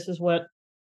do. This is what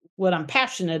I'm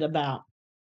passionate about.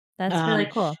 That's really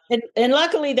cool. And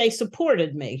luckily they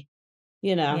supported me.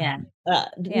 Yeah.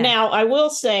 Now I will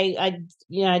say,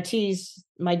 I tease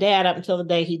my dad up until the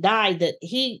day he died that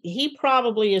he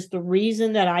probably is the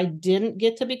reason that I didn't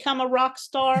get to become a rock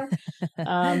star,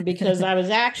 because I was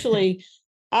actually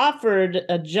offered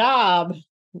a job.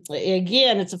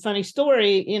 Again, it's a funny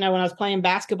story. When I was playing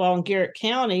basketball in Garrett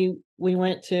County, we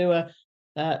went to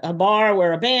a bar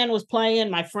where a band was playing.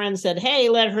 My friend said, hey,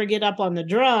 let her get up on the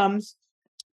drums.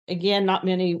 Again, not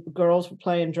many girls were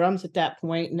playing drums at that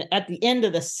point. And at the end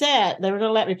of the set, they were going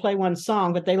to let me play one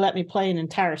song, but they let me play an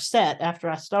entire set after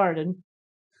I started.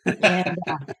 And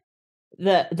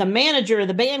the manager of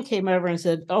the band came over and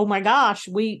said, "Oh my gosh,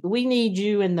 we need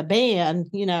you in the band.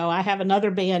 I have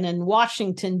another band in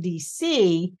Washington,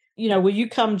 D.C. Will you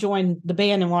come join the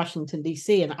band in Washington,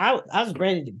 D.C.?" And I was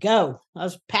ready to go. I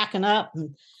was packing up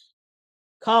and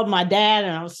called my dad,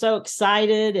 and I was so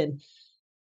excited. And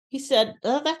he said,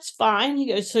 "Oh, that's fine." He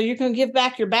goes, "So you're going to give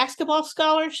back your basketball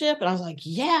scholarship?" And I was like,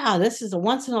 "Yeah, this is a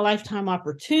once in a lifetime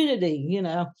opportunity.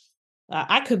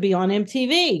 I could be on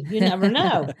MTV. You never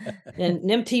know." And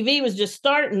MTV was just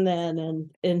starting then.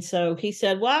 And so he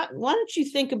said, "Why don't you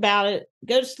think about it?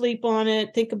 Go to sleep on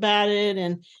it, think about it.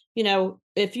 And,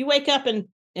 if you wake up and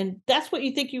that's what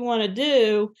you think you want to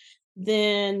do,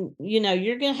 then,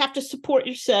 you're going to have to support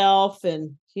yourself.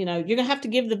 And, you're going to have to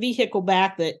give the vehicle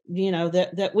back that,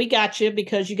 that we got you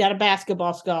because you got a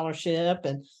basketball scholarship.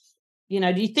 And,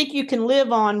 do you think you can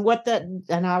live on what that?"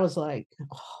 And I was like,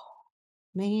 "Oh,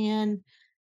 man."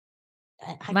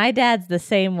 My dad's the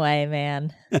same way,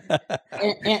 man.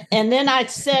 And then I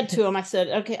said to him, I said,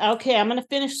 okay, I'm going to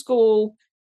finish school.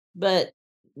 But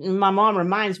my mom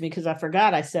reminds me, because I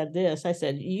forgot I said this. I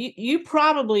said, you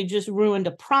probably just ruined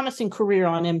a promising career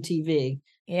on MTV.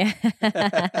 Yeah.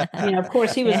 Of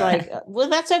course, he was like, "Well,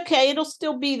 that's okay. It'll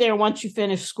still be there once you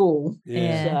finish school."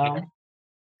 Yeah. So,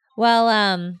 Well,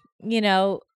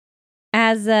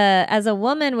 as a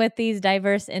woman with these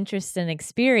diverse interests and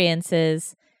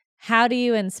experiences, how do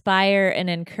you inspire and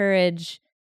encourage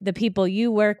the people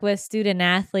you work with, student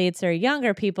athletes or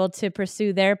younger people, to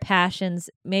pursue their passions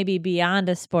maybe beyond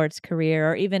a sports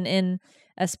career or even in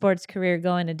a sports career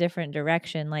going a different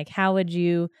direction? Like, how would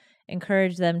you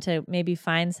encourage them to maybe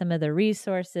find some of the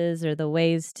resources or the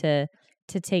ways to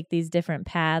take these different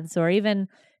paths, or even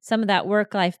some of that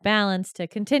work-life balance to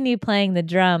continue playing the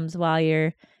drums while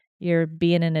you're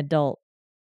being an adult?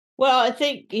 well, I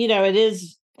think, it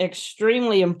is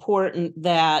extremely important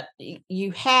that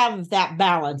you have that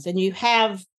balance and you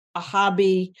have a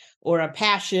hobby or a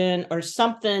passion or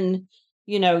something,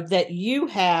 that you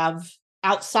have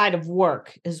outside of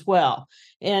work as well.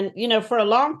 And, for a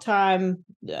long time,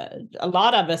 a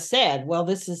lot of us said, "Well,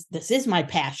 this is my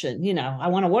passion. I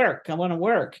want to work. I want to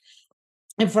work."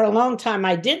 And for a long time,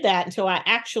 I did that until I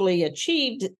actually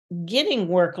achieved getting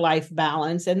work-life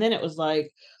balance. And then it was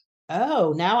like,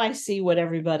 "Oh, now I see what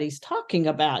everybody's talking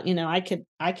about." I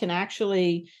can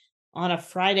actually, on a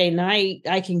Friday night,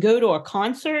 I can go to a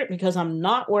concert because I'm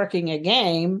not working a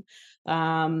game.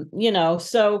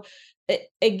 So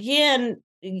again,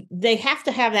 they have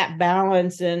to have that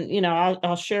balance. And,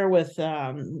 I'll share with,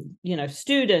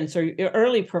 students or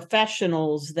early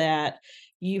professionals that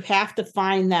you have to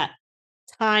find that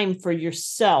time for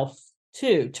yourself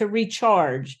too, to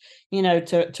recharge,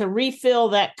 to refill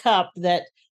that cup that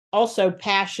also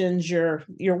passions your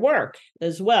work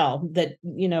as well, that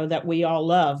that we all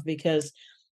love. Because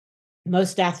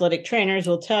most athletic trainers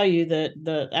will tell you that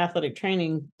the athletic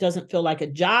training doesn't feel like a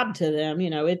job to them.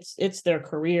 It's their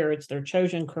career, it's their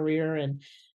chosen career, and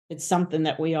it's something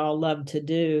that we all love to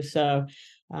do. So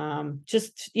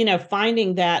just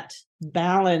finding that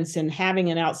balance and having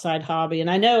an outside hobby. And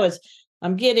I know as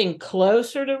I'm getting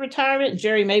closer to retirement,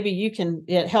 Jerry, maybe you can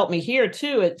help me here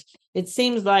too. It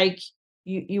seems like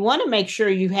you want to make sure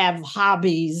you have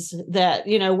hobbies that,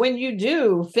 when you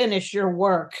do finish your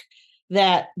work,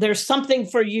 that there's something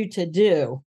for you to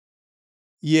do.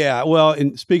 Yeah, well,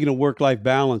 and speaking of work-life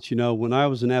balance, when I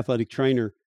was an athletic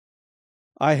trainer,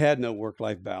 I had no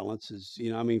work-life balance.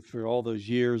 For all those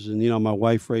years, and my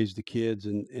wife raised the kids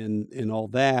and all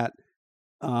that.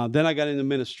 Then I got into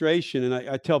administration, and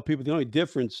I tell people the only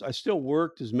difference, I still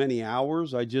worked as many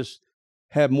hours. I just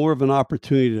had more of an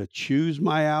opportunity to choose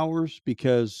my hours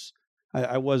because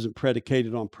I wasn't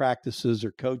predicated on practices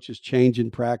or coaches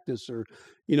changing practice or,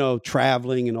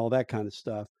 traveling and all that kind of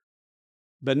stuff.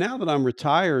 But now that I'm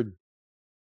retired,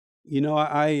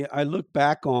 I look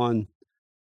back on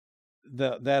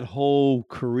that whole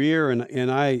career,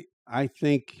 and I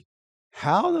think,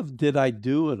 how did I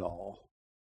do it all?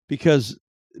 Because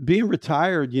being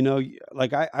retired,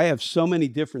 like I have so many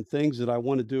different things that I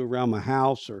want to do around my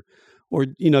house or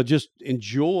just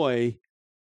enjoy.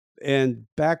 And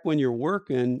back when you're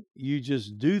working, you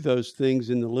just do those things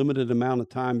in the limited amount of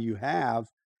time you have.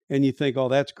 And you think, "Oh,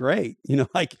 that's great."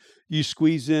 Like you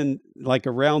squeeze in like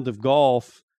a round of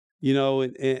golf,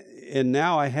 and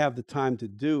now I have the time to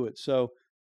do it. So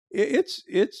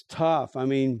it's tough.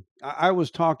 I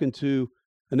was talking to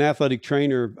an athletic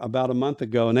trainer about a month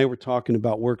ago, and they were talking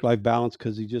about work-life balance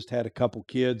because he just had a couple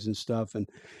kids and stuff,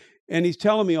 and he's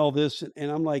telling me all this, and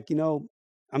I'm like,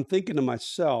 I'm thinking to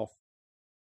myself,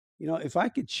 if I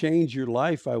could change your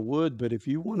life, I would. But if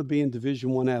you want to be in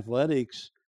Division I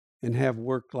athletics, and have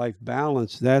work-life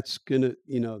balance, that's gonna,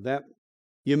 that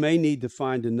you may need to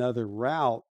find another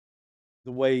route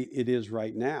the way it is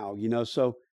right now.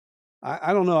 So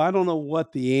I don't know. I don't know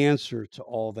what the answer to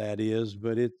all that is,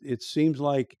 but it seems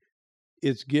like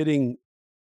it's getting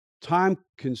time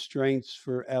constraints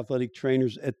for athletic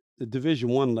trainers at the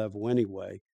Division I level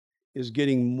anyway is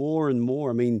getting more and more.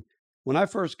 I mean, when I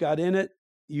first got in it,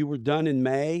 you were done in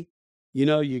May.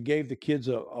 You gave the kids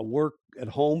a work at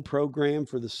home program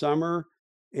for the summer,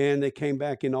 and they came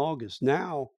back in August.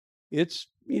 Now it's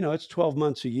 12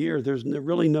 months a year. There's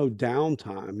really no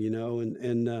downtime,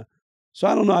 and so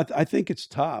I don't know. I think it's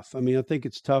tough. I mean, I think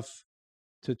it's tough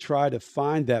to try to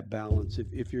find that balance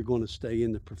if you're going to stay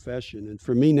in the profession. And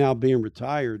for me now being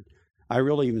retired, I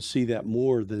really even see that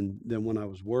more than when I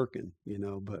was working,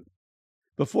 but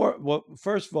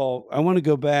first of all, I want to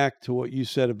go back to what you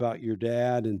said about your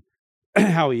dad and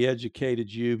how he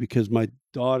educated you, because my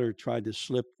daughter tried to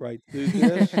slip right through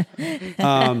this.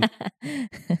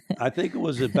 I think it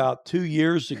was about 2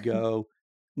 years ago,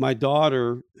 my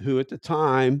daughter, who at the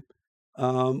time,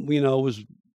 was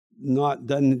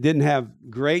didn't have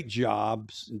great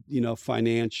jobs,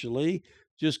 financially,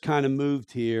 just kind of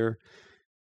moved here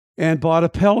and bought a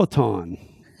Peloton,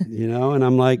 and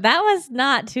I'm like, That was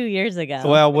not 2 years ago.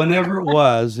 well, whenever it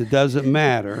was, it doesn't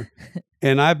matter.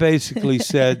 And I basically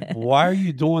said, why are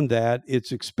you doing that?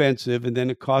 It's expensive. And then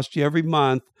it costs you every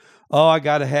month. Oh, I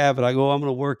got to have it. I go, I'm going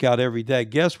to work out every day.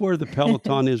 Guess where the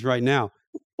Peloton is right now?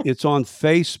 It's on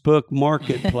Facebook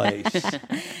Marketplace.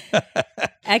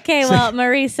 Okay, well,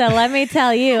 Marisa, let me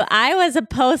tell you, I was a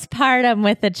postpartum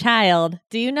with a child.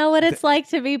 Do you know what it's like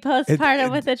to be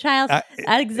postpartum with a child?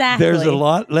 Exactly. There's a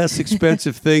lot less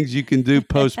expensive things you can do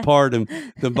postpartum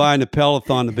than buying a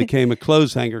Peloton that became a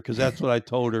clothes hanger, because that's what I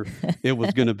told her it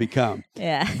was going to become.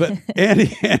 Yeah. But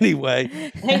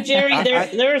anyway. Hey, Jerry,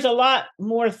 there's a lot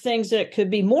more things that could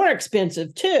be more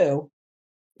expensive too.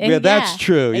 Yeah, that's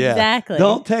true. Yeah, exactly.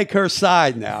 Don't take her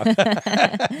side now.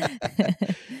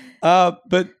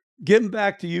 But getting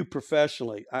back to you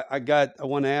professionally, I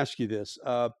want to ask you this.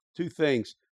 Two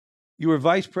things. You were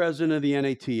vice president of the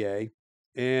NATA,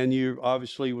 and you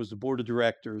obviously was the board of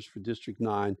directors for District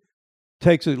 9.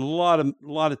 Takes a lot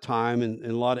of time and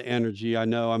a lot of energy. I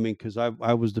know. I mean, because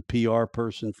I was the PR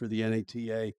person for the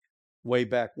NATA way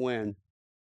back when.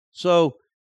 So,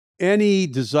 any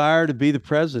desire to be the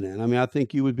president? I mean, I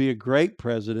think you would be a great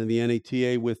president of the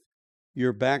NATA with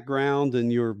your background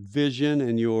and your vision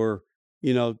and your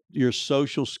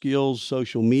social skills,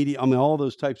 social media. I mean, all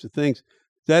those types of things.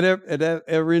 That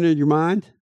ever entered your mind?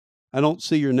 I don't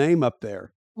see your name up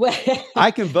there. Well,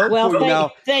 I can vote for you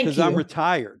now because I'm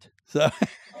retired. So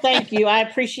thank you. I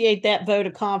appreciate that vote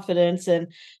of confidence.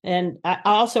 And I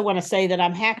also want to say that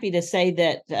I'm happy to say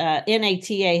that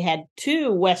NATA had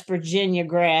 2 West Virginia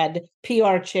grad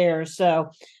PR chairs.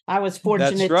 So I was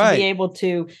fortunate to be able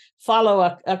to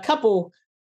follow a couple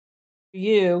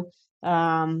you.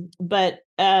 I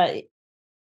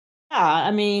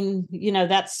mean,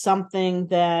 that's something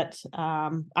that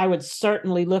I would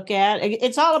certainly look at.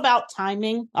 It's all about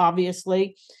timing,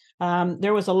 obviously.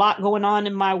 There was a lot going on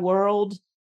in my world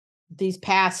these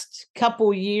past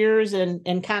couple years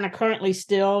and kind of currently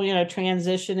still,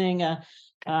 transitioning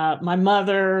my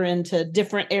mother into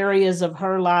different areas of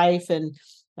her life. And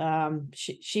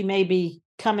she may be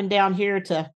coming down here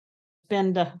to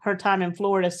spend her time in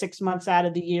Florida 6 months out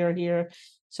of the year here.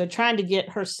 So trying to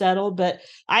get her settled. But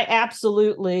I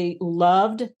absolutely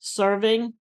loved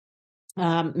serving.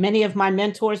 Many of my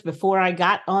mentors before I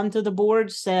got onto the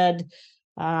board said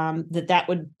that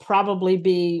would probably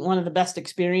be one of the best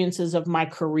experiences of my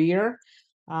career.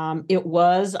 It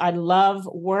was. I love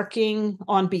working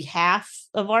on behalf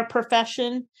of our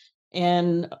profession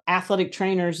and athletic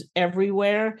trainers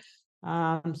everywhere.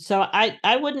 So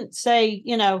I wouldn't say,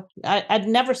 I'd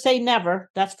never say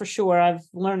never. That's for sure. I've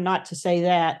learned not to say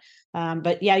that.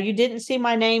 But yeah, you didn't see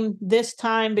my name this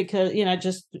time because,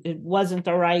 just it wasn't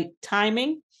the right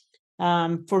timing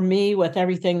for me with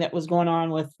everything that was going on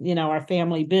with, our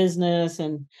family business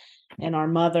and our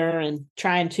mother and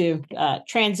trying to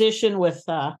transition with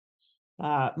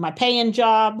my paying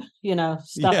job,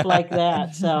 stuff like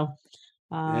that. So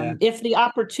if the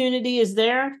opportunity is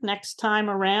there next time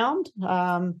around,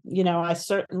 I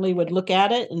certainly would look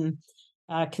at it and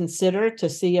consider to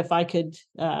see if I could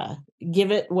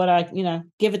give it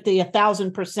give it the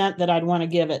 1,000% that I'd want to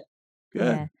give it. Good.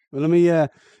 Yeah. Well, let me,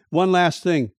 one last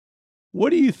thing.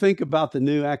 What do you think about the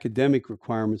new academic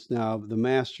requirements now, the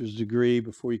master's degree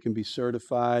before you can be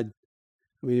certified?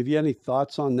 I mean, have you any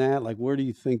thoughts on that? Like, where do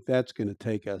you think that's going to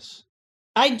take us?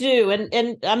 I do.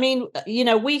 And I mean,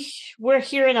 we're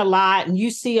hearing a lot, and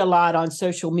you see a lot on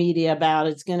social media about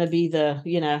it's going to be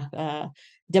the,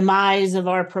 demise of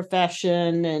our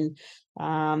profession. And,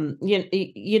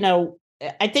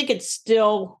 I think it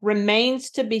still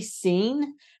remains to be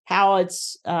seen how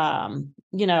it's,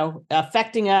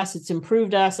 affecting us. It's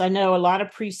improved us. I know a lot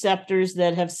of preceptors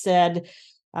that have said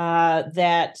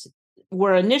that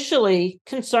were initially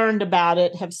concerned about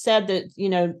it have said that,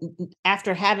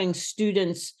 after having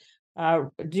students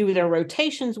do their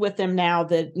rotations with them now,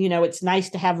 that, it's nice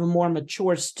to have a more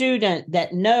mature student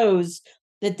that knows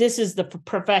that this is the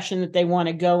profession that they want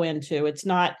to go into. It's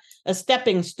not a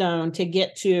stepping stone to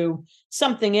get to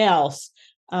something else.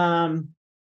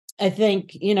 I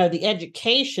think, the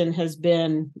education has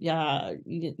been,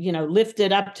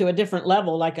 lifted up to a different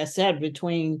level, like I said,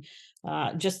 between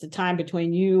just the time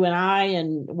between you and I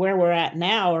and where we're at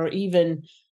now, or even,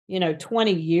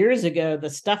 20 years ago,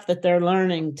 the stuff that they're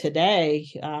learning today.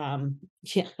 I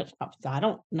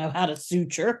don't know how to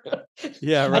suture.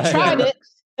 Yeah, right. I tried it.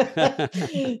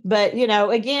 But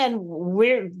again,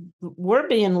 we're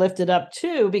being lifted up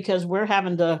too, because we're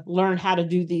having to learn how to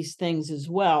do these things as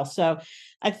well. So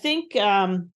I think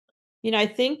I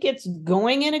think it's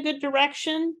going in a good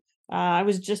direction. I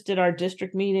was just at our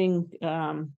district meeting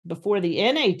before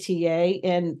the NATA,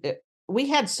 and we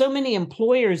had so many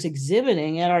employers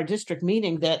exhibiting at our district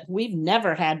meeting that we've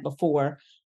never had before,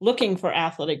 looking for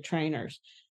athletic trainers.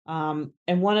 And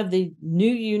one of the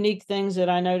new unique things that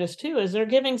I noticed too is they're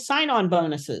giving sign-on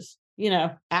bonuses.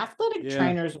 Athletic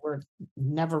trainers were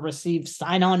never received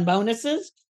sign-on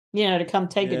bonuses, to come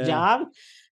take a job.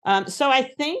 So I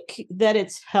think that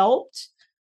it's helped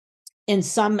in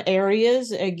some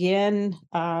areas. Again,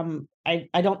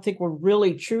 I don't think we're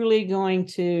really truly going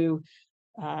to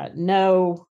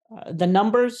know the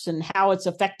numbers and how it's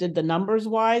affected the numbers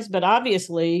wise, but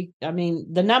obviously, I mean,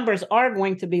 the numbers are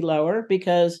going to be lower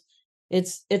because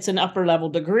it's an upper level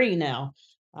degree now,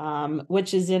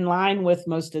 which is in line with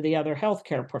most of the other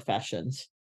healthcare professions.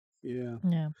 Yeah.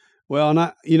 Yeah. Well,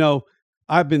 and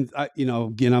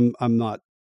again, I'm not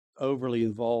overly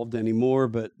involved anymore,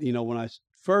 but when I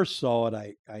first saw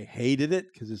it, I hated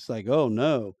it because it's like, oh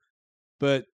no.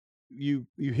 But you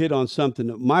hit on something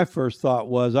that my first thought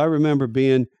was. I remember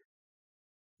being,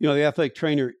 the athletic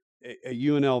trainer at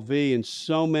UNLV, and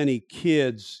so many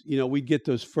kids, we'd get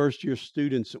those first year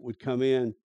students that would come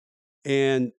in,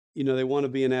 and they want to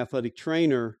be an athletic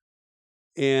trainer,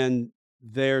 and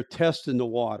they're testing the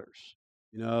waters.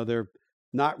 They're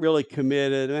not really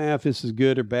committed, if this is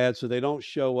good or bad, so they don't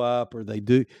show up, or they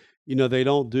do, they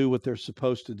don't do what they're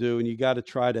supposed to do, and you got to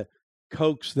try to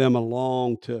coax them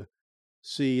along to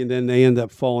see, and then they end up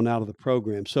falling out of the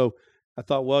program. So I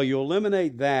thought, well, you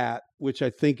eliminate that, which I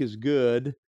think is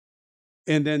good.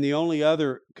 And then the only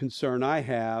other concern I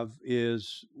have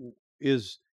is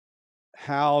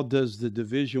how does the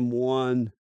Division I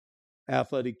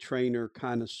athletic trainer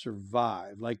kind of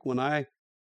survive? Like when I,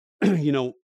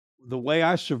 the way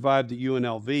I survived at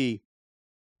UNLV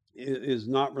is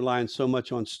not relying so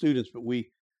much on students, but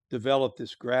we developed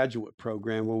this graduate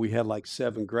program where we had like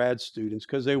 7 grad students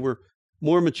because they were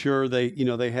more mature.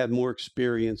 They had more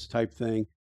experience type thing.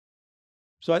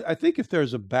 So I think if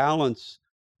there's a balance,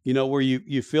 where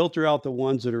you filter out the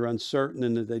ones that are uncertain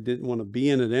and that they didn't want to be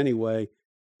in it anyway,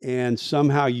 and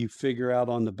somehow you figure out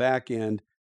on the back end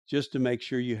just to make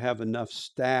sure you have enough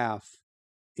staff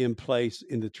in place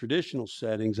in the traditional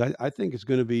settings, I think it's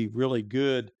going to be really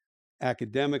good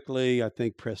academically, I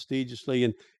think prestigiously.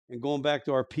 And going back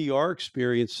to our PR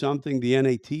experience, something the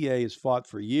NATA has fought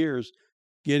for years,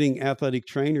 getting athletic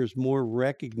trainers more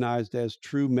recognized as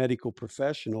true medical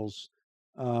professionals.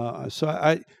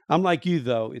 So I'm like you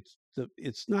though.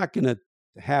 It's not going to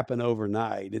happen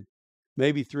overnight.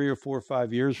 Maybe 3 or 4 or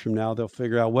 5 years from now they'll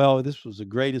figure out, well, this was the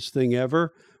greatest thing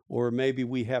ever, or maybe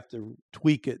we have to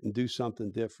tweak it and do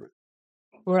something different.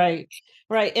 Right.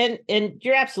 And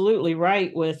you're absolutely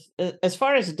right with as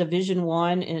far as Division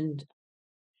I and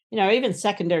even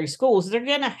secondary schools, they're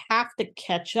going to have to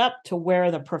catch up to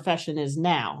where the profession is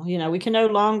now. We can no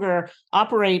longer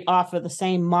operate off of the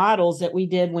same models that we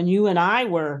did when you and I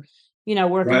were,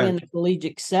 working in the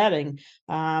collegiate setting.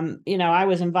 I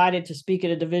was invited to speak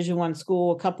at a Division I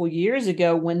school a couple years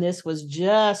ago when this was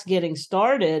just getting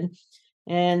started.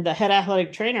 And the head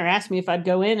athletic trainer asked me if I'd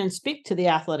go in and speak to the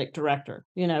athletic director,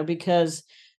 because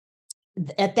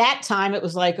at that time it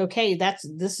was like, okay,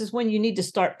 this is when you need to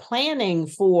start planning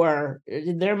for,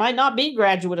 there might not be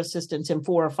graduate assistants in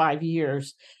 4 or 5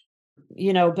 years,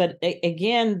 but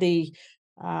again,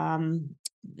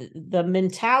 the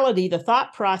mentality, the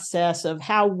thought process of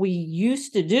how we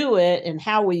used to do it and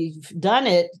how we've done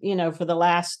it, for the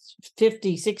last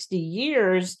 50, 60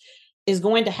 years is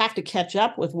going to have to catch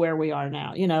up with where we are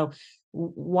now.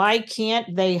 Why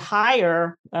can't they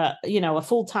hire, a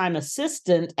full-time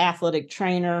assistant athletic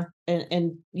trainer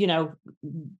and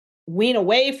wean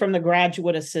away from the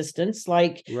graduate assistants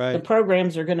like the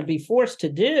programs are going to be forced to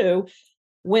do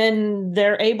when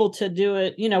they're able to do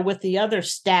it, with the other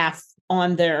staff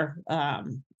on their,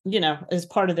 as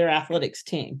part of their athletics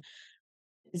team.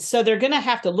 So they're going to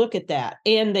have to look at that,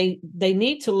 and they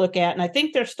need to look at, and I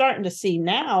think they're starting to see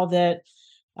now that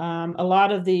a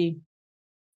lot of the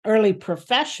early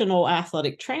professional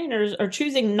athletic trainers are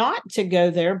choosing not to go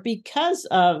there because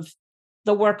of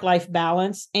the work-life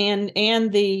balance, and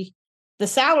the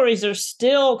salaries are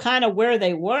still kind of where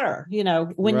they were.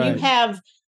 When you have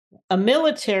a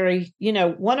military,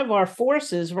 one of our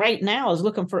forces right now is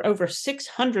looking for over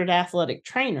 600 athletic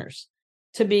trainers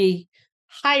to be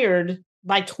hired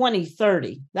by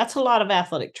 2030. That's a lot of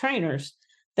athletic trainers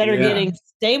that are getting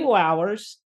stable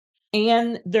hours,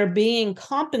 and they're being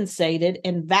compensated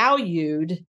and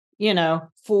valued,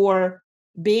 for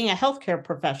being a healthcare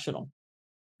professional.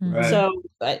 Right. So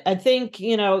I think,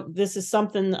 this is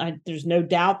something there's no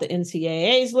doubt the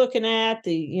NCAA is looking at,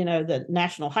 the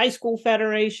National High School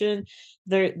Federation.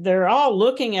 They're all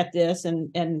looking at this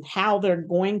and how they're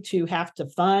going to have to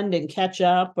fund and catch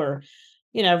up, or,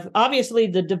 obviously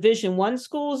the Division I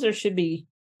schools, there should be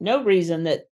no reason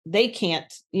that they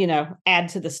can't, add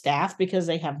to the staff because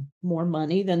they have more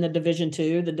money than the Division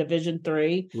II, the Division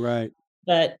III. Right.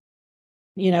 But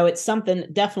it's something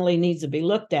that definitely needs to be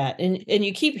looked at. And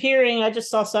you keep hearing, I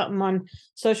just saw something on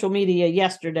social media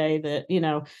yesterday that,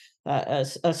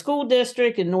 a school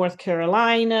district in North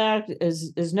Carolina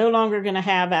is no longer going to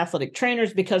have athletic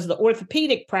trainers because the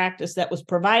orthopedic practice that was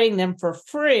providing them for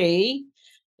free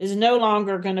is no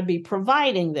longer going to be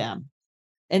providing them.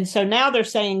 And so now they're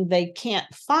saying they can't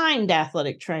find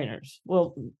athletic trainers.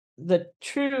 Well, the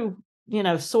true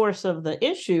source of the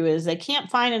issue is they can't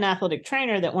find an athletic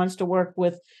trainer that wants to work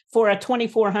for a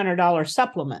 $2,400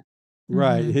 supplement.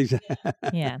 Right. Mhm. Exactly.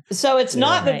 Yeah. So it's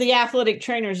not that Right. the athletic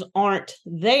trainers aren't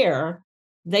there.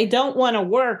 They don't want to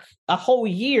work a whole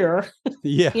year,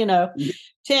 Yeah.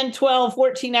 10, 12,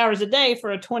 14 hours a day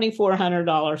for a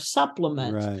 $2,400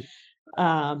 supplement. Right.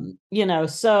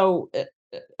 So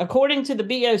according to the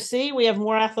BOC, we have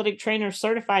more athletic trainers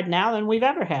certified now than we've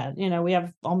ever had. We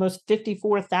have almost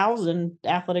 54,000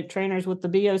 athletic trainers with the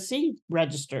BOC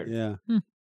registered. Yeah.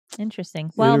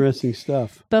 Interesting. Well, interesting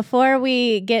stuff. before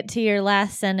we get to your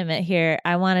last sentiment here,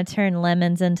 I want to turn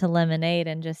lemons into lemonade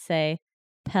and just say,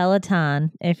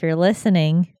 Peloton, if you're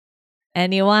listening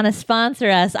and you want to sponsor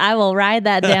us, I will ride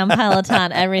that damn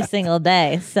Peloton every single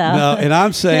day. So No, and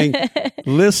I'm saying,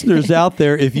 listeners out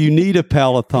there, if you need a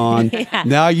Peloton,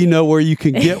 now you know where you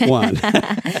can get one.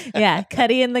 Yeah,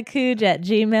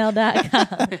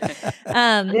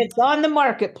 cuttyandthecooj@gmail.com. It's on the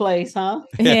marketplace, huh?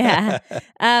 Yeah.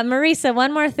 Marisa,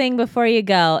 one more thing before you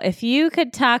go. If you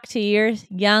could talk to your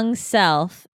young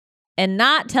self and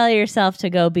not tell yourself to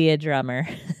go be a drummer,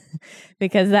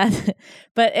 because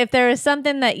but if there was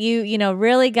something that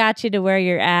really got you to where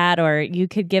you're at, or you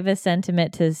could give a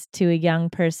sentiment to a young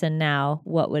person now,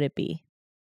 what would it be?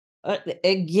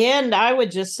 Again, I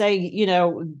would just say,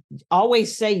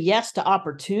 always say yes to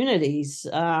opportunities,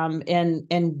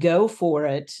 and go for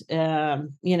it.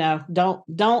 Don't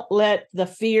let the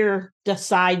fear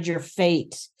decide your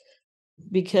fate,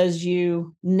 because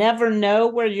you never know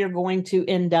where you're going to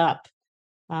end up.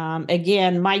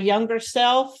 Again, my younger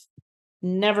self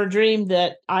never dreamed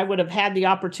that I would have had the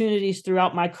opportunities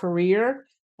throughout my career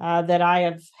that I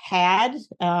have had.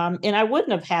 And I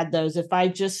wouldn't have had those if I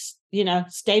just,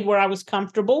 stayed where I was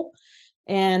comfortable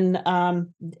and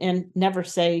never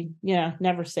say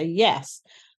yes.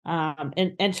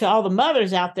 And to all the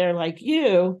mothers out there like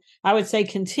you, I would say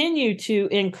continue to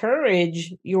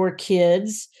encourage your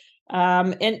kids,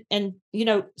 and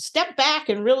step back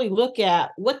and really look at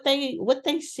what they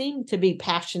seem to be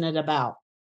passionate about.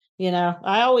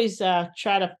 I always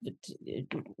try to,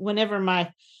 whenever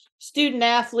my student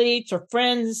athletes or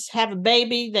friends have a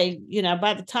baby, they,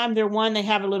 by the time they're one, they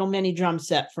have a little mini drum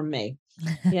set from me.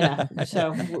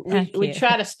 So we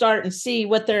try to start and see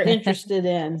what they're interested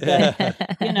in,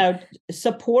 but,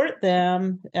 support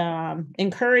them,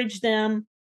 encourage them.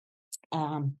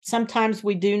 Sometimes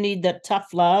we do need that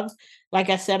tough love.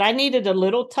 Like I said, I needed a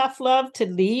little tough love to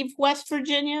leave West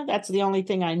Virginia. That's the only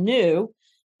thing I knew.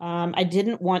 I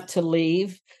didn't want to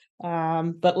leave,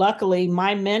 but luckily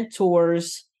my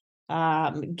mentors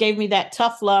gave me that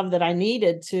tough love that I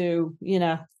needed to,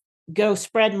 go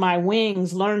spread my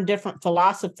wings, learn different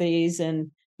philosophies,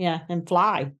 and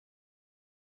fly.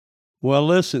 Well,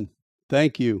 listen,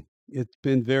 thank you. It's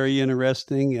been very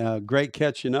interesting. Great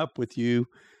catching up with you.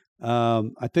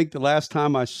 I think the last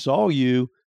time I saw you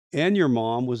and your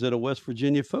mom was at a West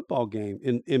Virginia football game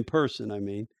in person. I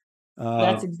mean,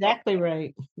 That's exactly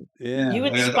right. yeah. You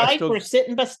and I Spike still- were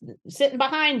sitting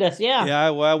behind us. Yeah. Yeah,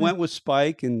 well, I went with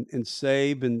Spike and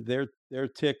Sabe and their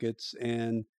tickets,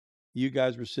 and you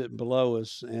guys were sitting below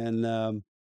us. And I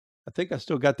think I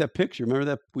still got that picture. Remember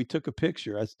that we took a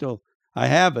picture? I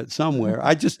have it somewhere.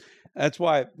 That's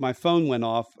why my phone went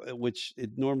off, which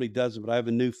it normally doesn't. But I have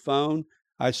a new phone.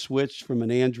 I switched from an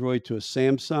Android to a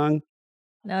Samsung.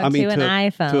 To an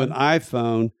iPhone. To an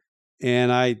iPhone,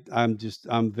 and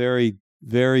I'm very,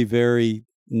 very, very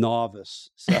novice.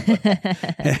 So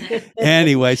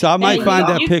anyway, so I might find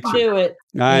that you picture. Can do it.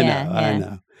 I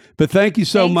know. But thank you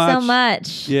so much. Thanks so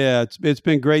much. Yeah, it's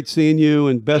been great seeing you,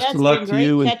 and best of luck to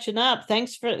you. And catching up.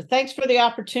 Thanks for the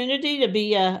opportunity to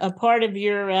be a part of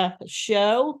your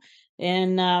show,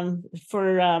 and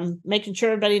for making sure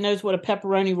everybody knows what a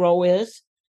pepperoni roll is.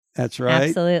 That's right.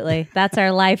 Absolutely. That's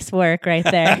our life's work right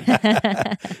there.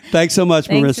 Thanks so much,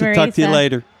 Marisa. Talk to you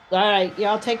later. All right.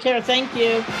 Y'all take care. Thank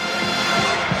you.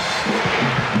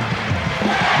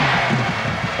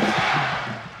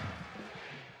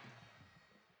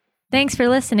 Thanks for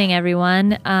listening,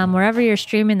 everyone. Wherever you're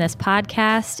streaming this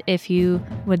podcast, if you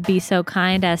would be so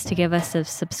kind as to give us a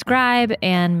subscribe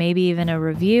and maybe even a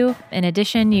review. In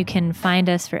addition, you can find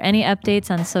us for any updates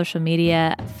on social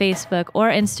media, Facebook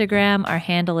or Instagram. Our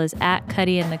handle is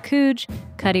 @CuddyandTheCooge,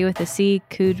 Cuddy with a C,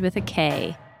 Cooge with a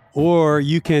K. Or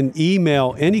you can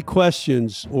email any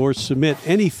questions or submit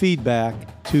any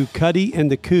feedback to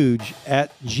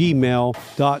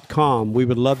cuddyandthecooge@gmail.com. We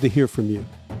would love to hear from you.